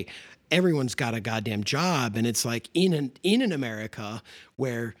 hey, everyone's got a goddamn job, and it's like in an America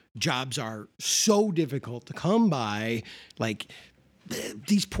where jobs are so difficult to come by, like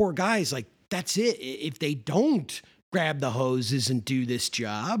these poor guys, like that's it. If they don't grab the hoses and do this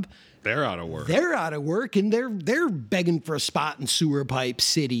job, they're out of work. They're out of work, and they're begging for a spot in Sewer Pipe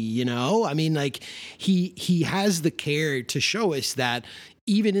City, you know? I mean, like, he has the care to show us that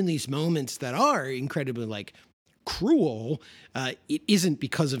even in these moments that are incredibly, like, cruel, it isn't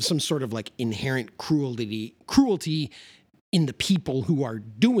because of some sort of, like, inherent cruelty in the people who are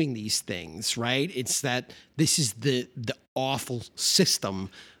doing these things, right? It's that this is the awful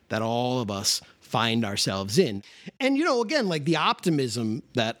system that all of us find ourselves in. And, again, like the optimism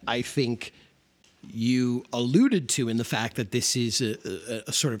that I think you alluded to in the fact that this is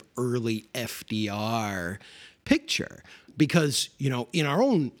a sort of early FDR picture, because, in our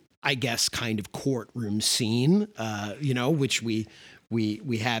own, I guess, kind of courtroom scene, which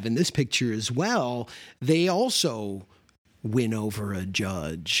we have in this picture as well, they also win over a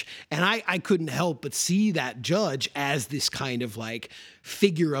judge. And I couldn't help but see that judge as this kind of like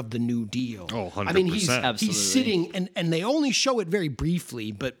figure of the New Deal. Oh, 100%. I mean, he's sitting, and they only show it very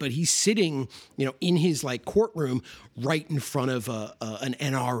briefly, but he's sitting, in his like courtroom right in front of an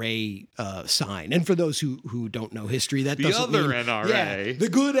NRA sign. And for those who don't know history, that doesn't mean... The other NRA. Yeah, the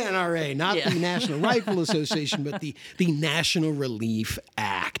good NRA, not the National Rifle Association, but the National Relief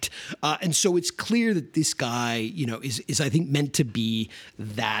Act. And so it's clear that this guy, is I think meant to be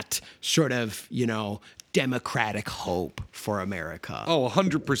that sort of, democratic hope for America. Oh,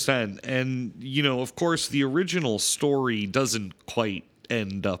 100%. And, of course, the original story doesn't quite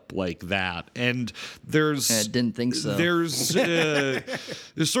end up like that. And there's... I didn't think so. There's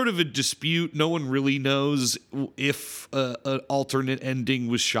sort of a dispute. No one really knows if an alternate ending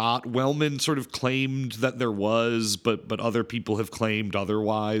was shot. Wellman sort of claimed that there was, but other people have claimed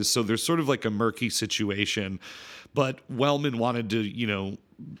otherwise. So there's sort of like a murky situation. But Wellman wanted to,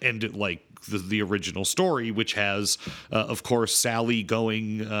 end it like the original story, which has, of course, Sally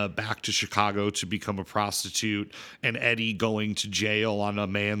going back to Chicago to become a prostitute, and Eddie going to jail on a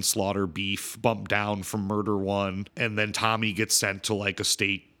manslaughter beef, bumped down from murder one, and then Tommy gets sent to like a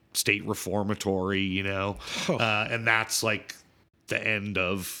state reformatory, and that's like the end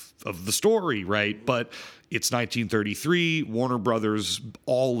of the story, right? But it's 1933, Warner Brothers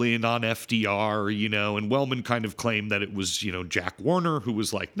all in on FDR, and Wellman kind of claimed that it was, Jack Warner who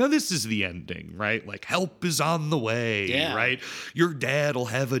was like, no, this is the ending, right? Like, help is on the way, right? Your dad will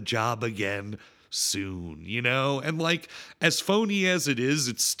have a job again soon, and like, as phony as it is,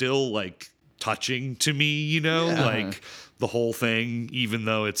 it's still like touching to me, like the whole thing, even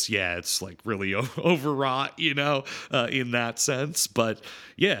though it's like really overwrought, in that sense. But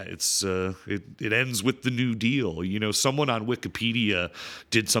yeah, it's it ends with the New Deal. Someone on Wikipedia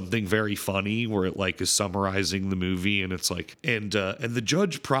did something very funny where it like is summarizing the movie, and it's like, and the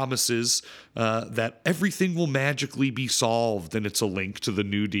judge promises that everything will magically be solved, and it's a link to the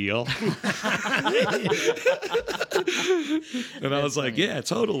New Deal. And I was like, yeah,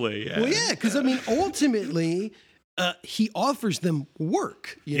 totally. Yeah. Well, yeah, because I mean, ultimately, he offers them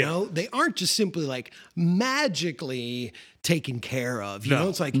work, They aren't just simply like magically taken care of.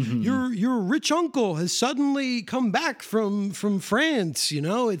 It's like your rich uncle has suddenly come back from France,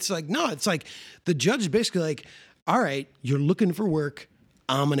 It's like, no, it's like the judge is basically like, all right, you're looking for work.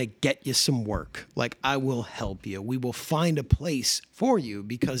 I'm going to get you some work. Like, I will help you. We will find a place for you,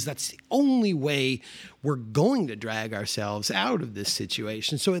 because that's the only way we're going to drag ourselves out of this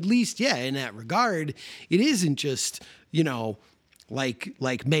situation. So at least, in that regard, it isn't just,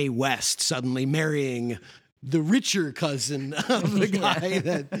 like Mae West suddenly marrying the richer cousin of the guy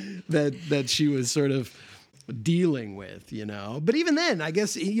that she was sort of dealing with, But even then, I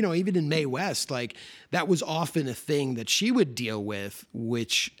guess, even in Mae West, like, that was often a thing that she would deal with,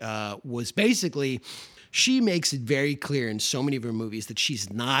 which was basically, she makes it very clear in so many of her movies that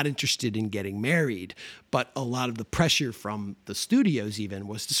she's not interested in getting married. But a lot of the pressure from the studios even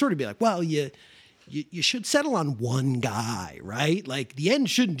was to sort of be like, well, you you should settle on one guy, right? Like the end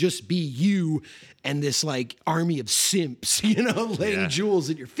shouldn't just be you and this like army of simps, laying jewels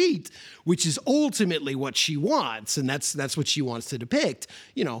at your feet, which is ultimately what she wants. And that's what she wants to depict,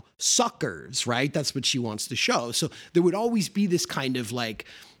 suckers, right? That's what she wants to show. So there would always be this kind of like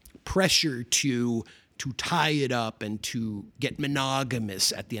pressure to tie it up and to get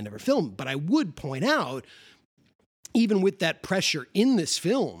monogamous at the end of her film. But I would point out, even with that pressure in this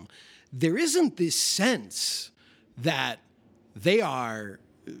film, there isn't this sense that they are,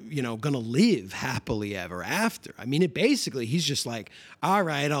 going to live happily ever after. I mean, he's just like, all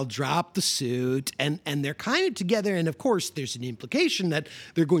right, I'll drop the suit. And they're kind of together. And of course, there's an implication that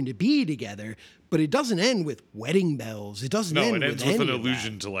they're going to be together. But it doesn't end with wedding bells. It doesn't end with it ends with an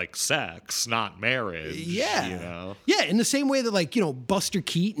allusion to like sex, not marriage. Yeah. Yeah, in the same way that like, Buster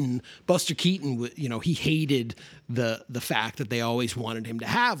Keaton, he hated the fact that they always wanted him to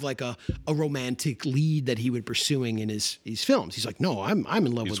have like a romantic lead that he would pursuing in his films. He's like, no, I'm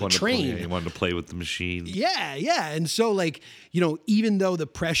in love with a train. He wanted to play with the machine. Yeah. And so like, even though the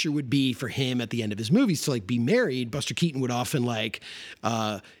pressure would be for him at the end of his movies to like be married, Buster Keaton would often like,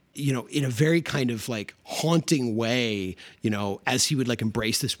 in a very kind of like haunting way, as he would like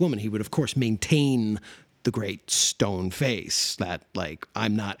embrace this woman, he would of course maintain the great stone face that like,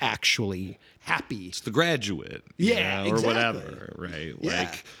 I'm not actually happy. It's The Graduate. Yeah, or exactly. whatever, right? Yeah.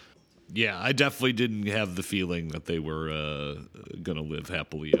 Like, yeah, I definitely didn't have the feeling that they were going to live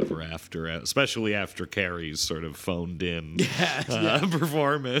happily ever after, especially after Carrie's sort of phoned in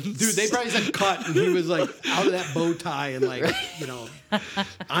performance. Dude, they probably said cut, and he was like out of that bow tie and like,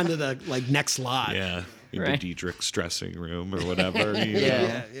 onto the like next lot. Yeah, in Dietrich's dressing room or whatever.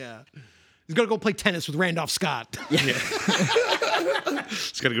 Yeah. He's got to go play tennis with Randolph Scott. Yeah.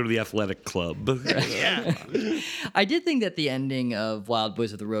 He's got to go to the athletic club. Yeah. I did think that the ending of Wild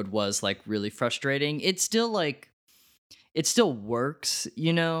Boys of the Road was like really frustrating. It still works,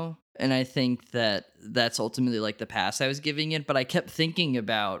 and I think that that's ultimately like the pass I was giving it. But I kept thinking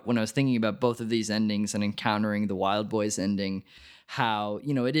about, when I was thinking about both of these endings and encountering the Wild Boys ending, how,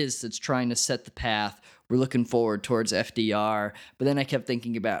 it's trying to set the path. We're looking forward towards FDR. But then I kept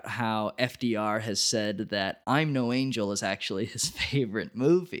thinking about how FDR has said that I'm No Angel is actually his favorite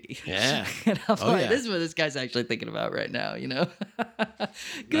movie. Yeah. And I'm like, this is what this guy's actually thinking about right now,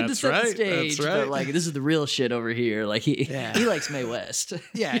 Good to set the stage. That's right. But like, this is the real shit over here. Like he likes Mae West.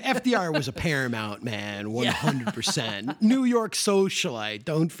 Yeah, FDR was a Paramount man, 100%. New York socialite,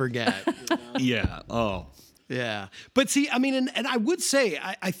 don't forget. Yeah. Oh. Yeah. But see, I mean, and I would say,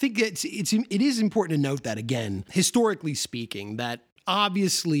 I think it is important to note that, again, historically speaking, that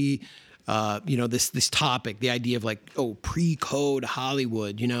obviously, this topic, the idea of like, pre-code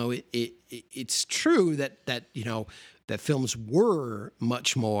Hollywood, it's true that films were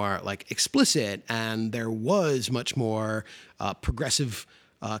much more like explicit and there was much more progressive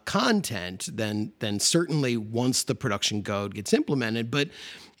content than certainly once the production code gets implemented.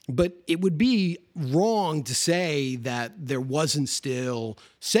 But it would be wrong to say that there wasn't still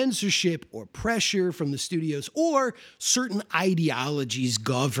censorship or pressure from the studios or certain ideologies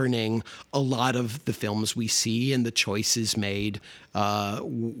governing a lot of the films we see and the choices made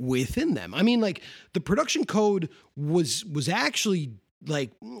within them. I mean, like, the production code was actually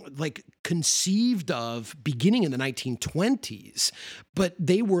like conceived of beginning in the 1920s, but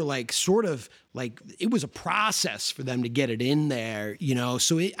they were like sort of like, it was a process for them to get it in there,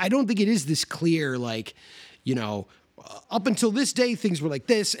 so I don't think it is this clear, like, up until this day things were like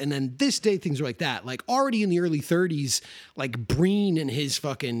this, and then this day things were like that. Like, already in the early 30s, like Breen and his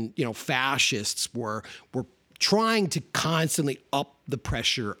fucking fascists were trying to constantly up the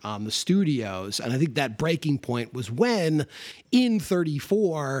pressure on the studios. And I think that breaking point was when, in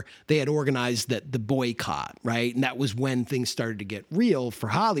 34, they had organized the boycott, right? And that was when things started to get real for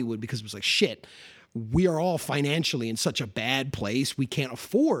Hollywood, because it was like, shit, we are all financially in such a bad place. We can't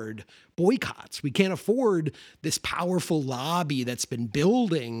afford boycotts. We can't afford this powerful lobby that's been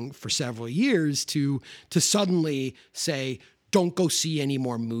building for several years to suddenly say, don't go see any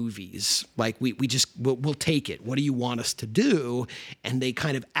more movies. Like, we'll take it. What do you want us to do? And they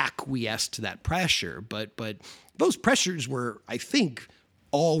kind of acquiesced to that pressure. But those pressures were, I think,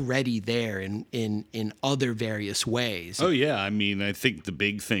 already there in other various ways. Oh, yeah. I mean, I think the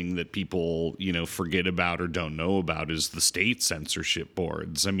big thing that people, forget about or don't know about is the state censorship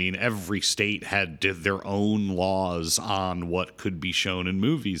boards. I mean, every state had their own laws on what could be shown in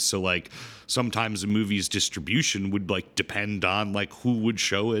movies. So, like, sometimes a movie's distribution would like depend on like who would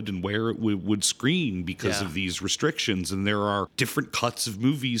show it and where it would screen because of these restrictions. And there are different cuts of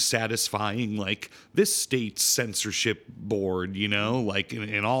movies satisfying like this state's censorship board, you know, like,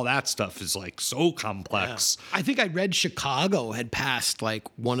 and all that stuff is like so complex. I think I read Chicago had passed like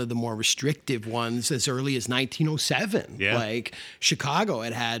one of the more restrictive ones as early as 1907. Like Chicago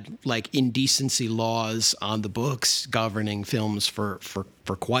had like indecency laws on the books governing films for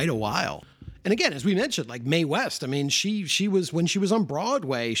quite a while. And again, as we mentioned, like Mae West, I mean, she was, when she was on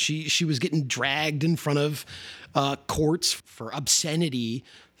Broadway, she was getting dragged in front of courts for obscenity,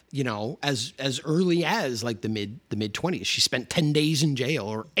 you know, as early as like the mid 20s. She spent 10 days in jail,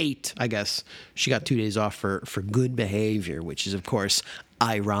 or 8, I guess. She got 2 days off for good behavior, which is, of course,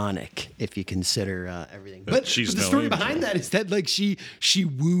 ironic if you consider everything. But the story behind that is that like she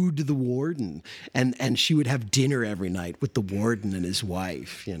wooed the warden, and she would have dinner every night with the warden and his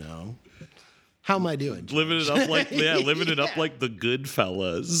wife, you know. How am I doing? Living it up like living it up like the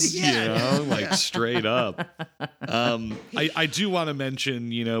Goodfellas, you know, like straight up. I do want to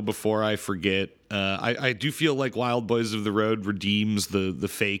mention, you know, before I forget, I do feel like Wild Boys of the Road redeems the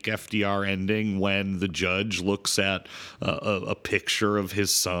fake FDR ending when the judge looks at a picture of his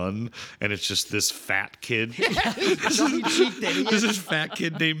son, and it's just this fat kid. There's this fat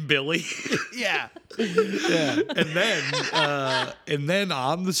kid named Billy. Yeah. And then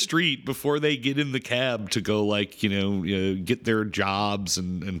on the street, before they get in the cab to go like, you know, get their jobs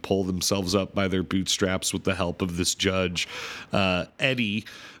and pull themselves up by their bootstraps with the help of this judge, Eddie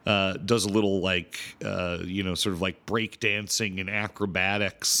does a little like, you know, sort of like breakdancing and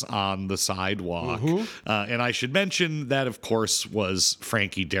acrobatics on the sidewalk. And I should mention that, of course, was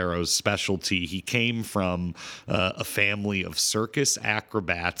Frankie Darro's specialty. He came from a family of circus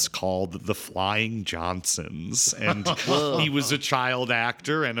acrobats called the Flying Johnsons. And he was a child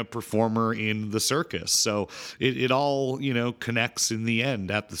actor and a performer in the circus. So it all, you know, connects in the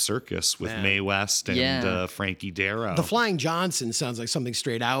end at the circus with Mae West and Frankie Darro. The Flying Johnson sounds like something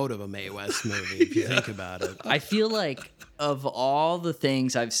straight out of a Mae West movie, if you think about it. I feel like of all the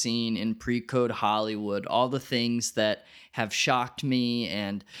things I've seen in pre-code Hollywood, all the things that have shocked me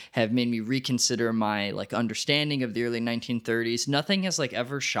and have made me reconsider my like understanding of the early 1930s, nothing has like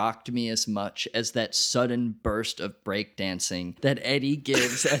ever shocked me as much as that sudden burst of breakdancing that Eddie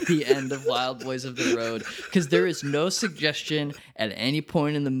gives at the end of Wild Boys of the Road, because there is no suggestion at any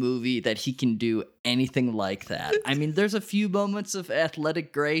point in the movie that he can do anything like that. I mean, there's a few moments of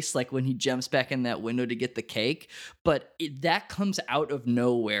athletic grace, like when he jumps back in that window to get the cake, but that comes out of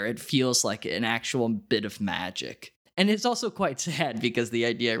nowhere. It feels like an actual bit of magic. And it's also quite sad because the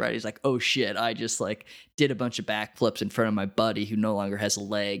idea, right, is like, oh shit, I just like did a bunch of backflips in front of my buddy who no longer has a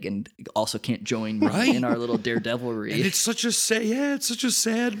leg and also can't join me in our little daredevilry. And it's such a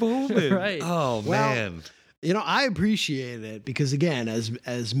sad moment. Right. Oh, man. You know, I appreciate it because, again,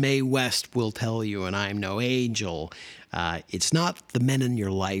 as Mae West will tell you, and I'm no angel, it's not the men in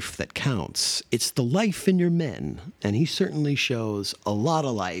your life that counts. It's the life in your men. And he certainly shows a lot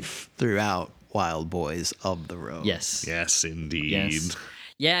of life throughout Wild Boys of the Road. Yes. Yes, indeed. Yes.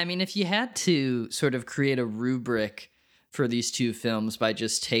 Yeah, I mean, if you had to sort of create a rubric for these two films by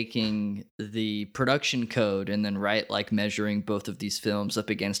just taking the production code and then like measuring both of these films up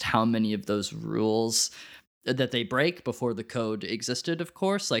against how many of those rules that they break before the code existed, of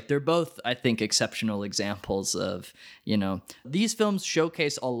course, like they're both, I think, exceptional examples of, you know, these films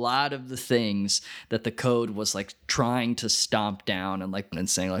showcase a lot of the things that the code was like trying to stomp down and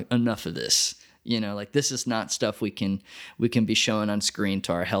saying like, enough of this. You know, like this is not stuff we can be showing on screen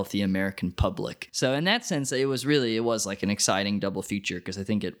to our healthy American public. So in that sense, it was like an exciting double feature because I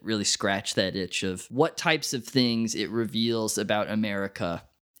think it really scratched that itch of what types of things it reveals about America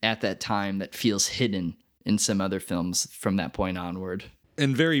at that time that feels hidden in some other films from that point onward.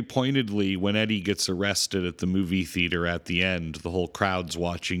 And very pointedly, when Eddie gets arrested at the movie theater at the end, the whole crowd's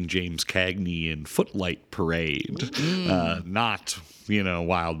watching James Cagney in Footlight Parade. Not, you know,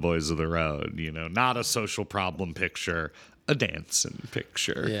 Wild Boys of the Road, you know, not a social problem picture, a dancing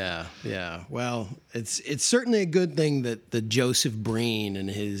picture. Yeah. Well, it's certainly a good thing that Joseph Breen and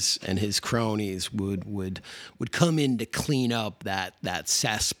his cronies would come in to clean up that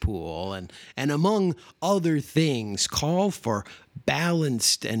cesspool and among other things call for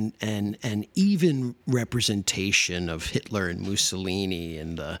balanced and even representation of Hitler and Mussolini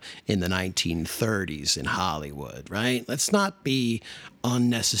in the 1930s in Hollywood, right? Let's not be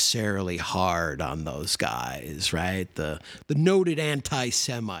unnecessarily hard on those guys, right? The noted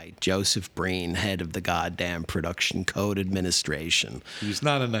anti-Semite Joseph Breen, head of the goddamn Production Code Administration. He's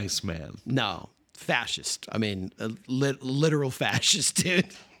not a nice man. No, fascist. I mean, a literal fascist, dude.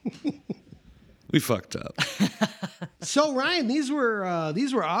 We fucked up. So Ryan, these were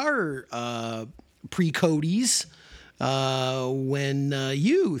our pre-Codies. When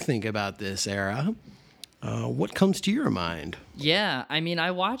you think about this era, what comes to your mind? Yeah, I mean,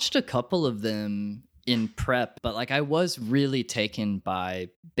 I watched a couple of them in prep, but like I was really taken by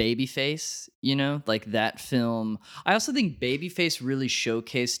Babyface, you know, like that film. I also think Babyface really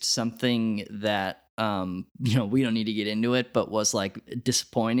showcased something that you know, we don't need to get into it, but was like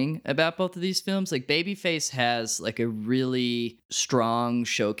disappointing about both of these films. Like Babyface has like a really strong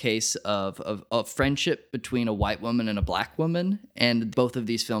showcase of friendship between a white woman and a black woman. And both of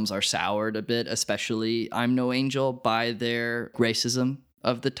these films are soured a bit, especially I'm No Angel, by their racism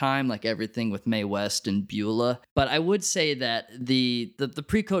of the time, like everything with Mae West and Beulah. But I would say that the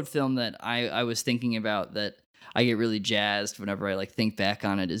pre-code film that I was thinking about that I get really jazzed whenever I like think back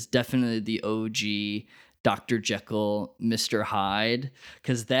on it is definitely the OG Dr. Jekyll, Mr. Hyde,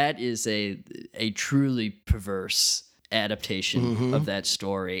 because that is a truly perverse adaptation of that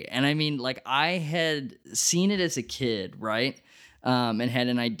story. And I mean, like I had seen it as a kid, right? And had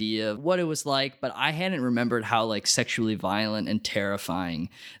an idea of what it was like, but I hadn't remembered how like sexually violent and terrifying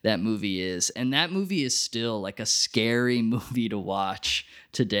that movie is. And that movie is still like a scary movie to watch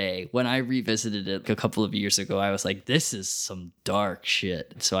today. When I revisited it a couple of years ago, I was like, this is some dark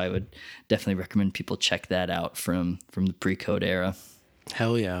shit. So I would definitely recommend people check that out from the pre-code era.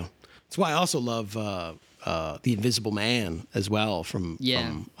 Hell yeah. That's why I also love The Invisible Man as well from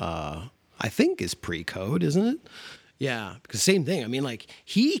I think is pre-code, isn't it? Yeah, because same thing. I mean, like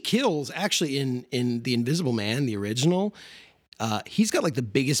he kills actually in The Invisible Man, the original. He's got like the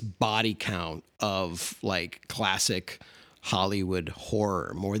biggest body count of like classic Hollywood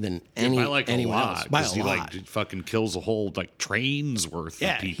horror, more than anyone else. By a lot. He like fucking kills a whole like train's worth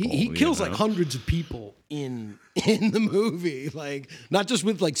of people. He kills like hundreds of people in the movie, like not just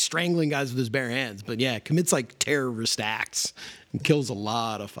with like strangling guys with his bare hands, but yeah, commits like terrorist acts and kills a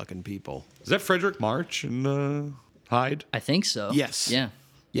lot of fucking people. Is that Frederick March and Hyde? I think so. Yes. Yeah.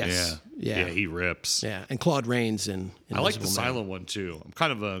 Yes. Yeah, he rips. Yeah, and Claude Rains in I like the Man. silent one too. I'm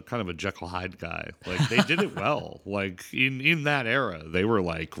kind of a Jekyll Hyde guy. Like they did it well. Like in that era, they were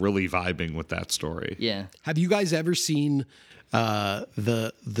like really vibing with that story. Yeah. Have you guys ever seen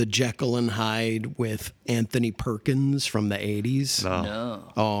the Jekyll and Hyde with Anthony Perkins from the 80s?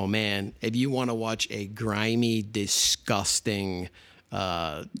 No. Oh man, if you want to watch a grimy, disgusting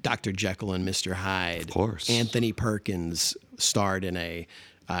Dr. Jekyll and Mr. Hyde, of course, Anthony Perkins starred in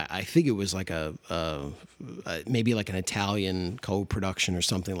I think it was like maybe like an Italian co-production or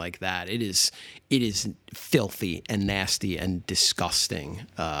something like that. It is filthy and nasty and disgusting.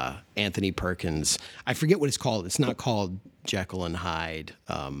 Anthony Perkins. I forget what it's called. It's not called Jekyll and Hyde.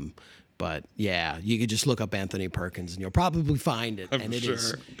 But yeah, you could just look up Anthony Perkins and you'll probably find it.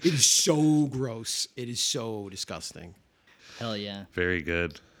 It is so gross. It is so disgusting. Hell yeah. Very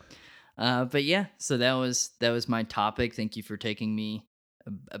good. But yeah, so that was my topic. Thank you for taking me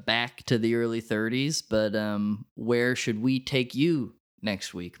back to the early 30s. But where should we take you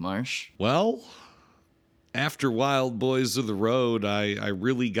next week, Marsh? Well, after Wild Boys of the Road, I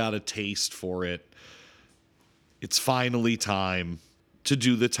really got a taste for it. It's finally time to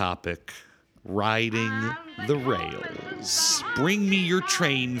do the topic, riding the rails. Bring me your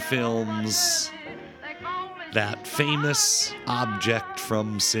train films. That famous object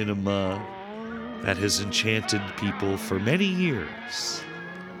from cinema that has enchanted people for many years.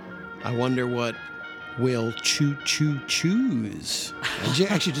 I wonder what will Choo Choo choose. I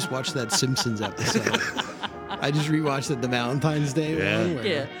actually just watched that Simpsons episode. I just rewatched it, the Valentine's Day one,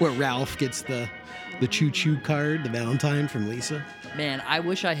 where Ralph gets the Choo Choo card, the Valentine from Lisa. Man, I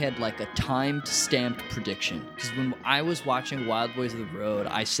wish I had like a timed stamped prediction. Because when I was watching Wild Boys of the Road,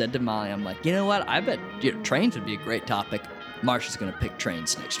 I said to Molly, I'm like, you know what? I bet trains would be a great topic. Marsh is going to pick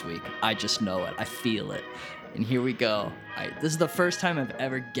trains next week. I just know it. I feel it. And here we go. This is the first time I've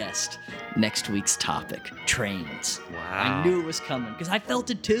ever guessed next week's topic, trains. Wow. I knew it was coming because I felt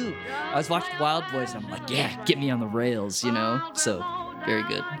it too. I was watching Wild Boys and I'm like, yeah, get me on the rails, you know? So, very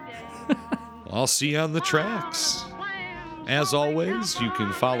good. I'll see you on the tracks. As always, you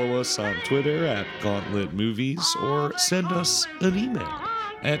can follow us on Twitter at Gauntlet Movies or send us an email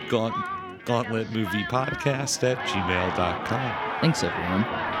at gauntletmoviepodcast@gmail.com. Thanks, everyone.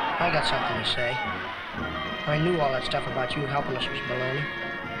 I got something to say. I knew all that stuff about you helping us was baloney.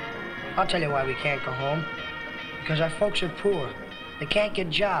 I'll tell you why we can't go home. Because our folks are poor. They can't get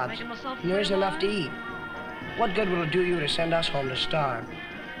jobs, and there isn't enough to eat. What good will it do you to send us home to starve?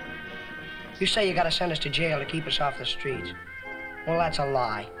 You say you gotta send us to jail to keep us off the streets. Well, that's a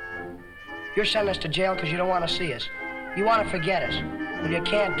lie. You're sending us to jail because you don't want to see us. You want to forget us. Well, you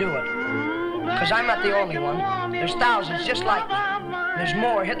can't do it. Because I'm not the only one. There's thousands just like me. There's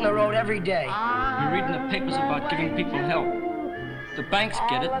more hitting the road every day. You're reading the papers about giving people help. The banks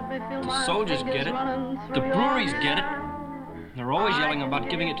get it. The soldiers get it. The breweries get it. They're always yelling about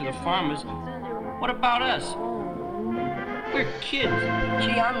giving it to the farmers. What about us? We're kids.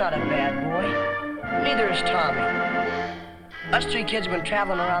 Gee, I'm not a bad boy. Neither is Tommy. Us three kids have been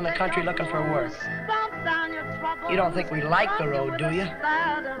traveling around the country looking for work. You don't think we like the road, do you?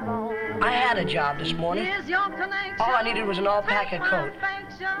 I had a job this morning. All I needed was an alpaca coat.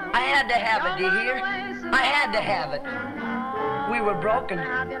 I had to have it, do you hear? I had to have it. We were broke, and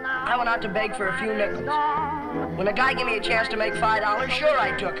I went out to beg for a few nickels. When a guy gave me a chance to make $5, sure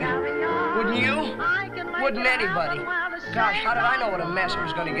I took it. Wouldn't you? Wouldn't anybody? Gosh, how did I know what a mess it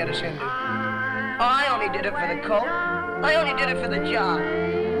was going to get us into? Oh, I only did it for the coat. I only did it for the job.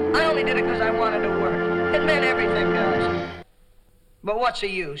 I only did it because I wanted to work. It meant everything to us. But what's the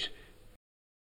use?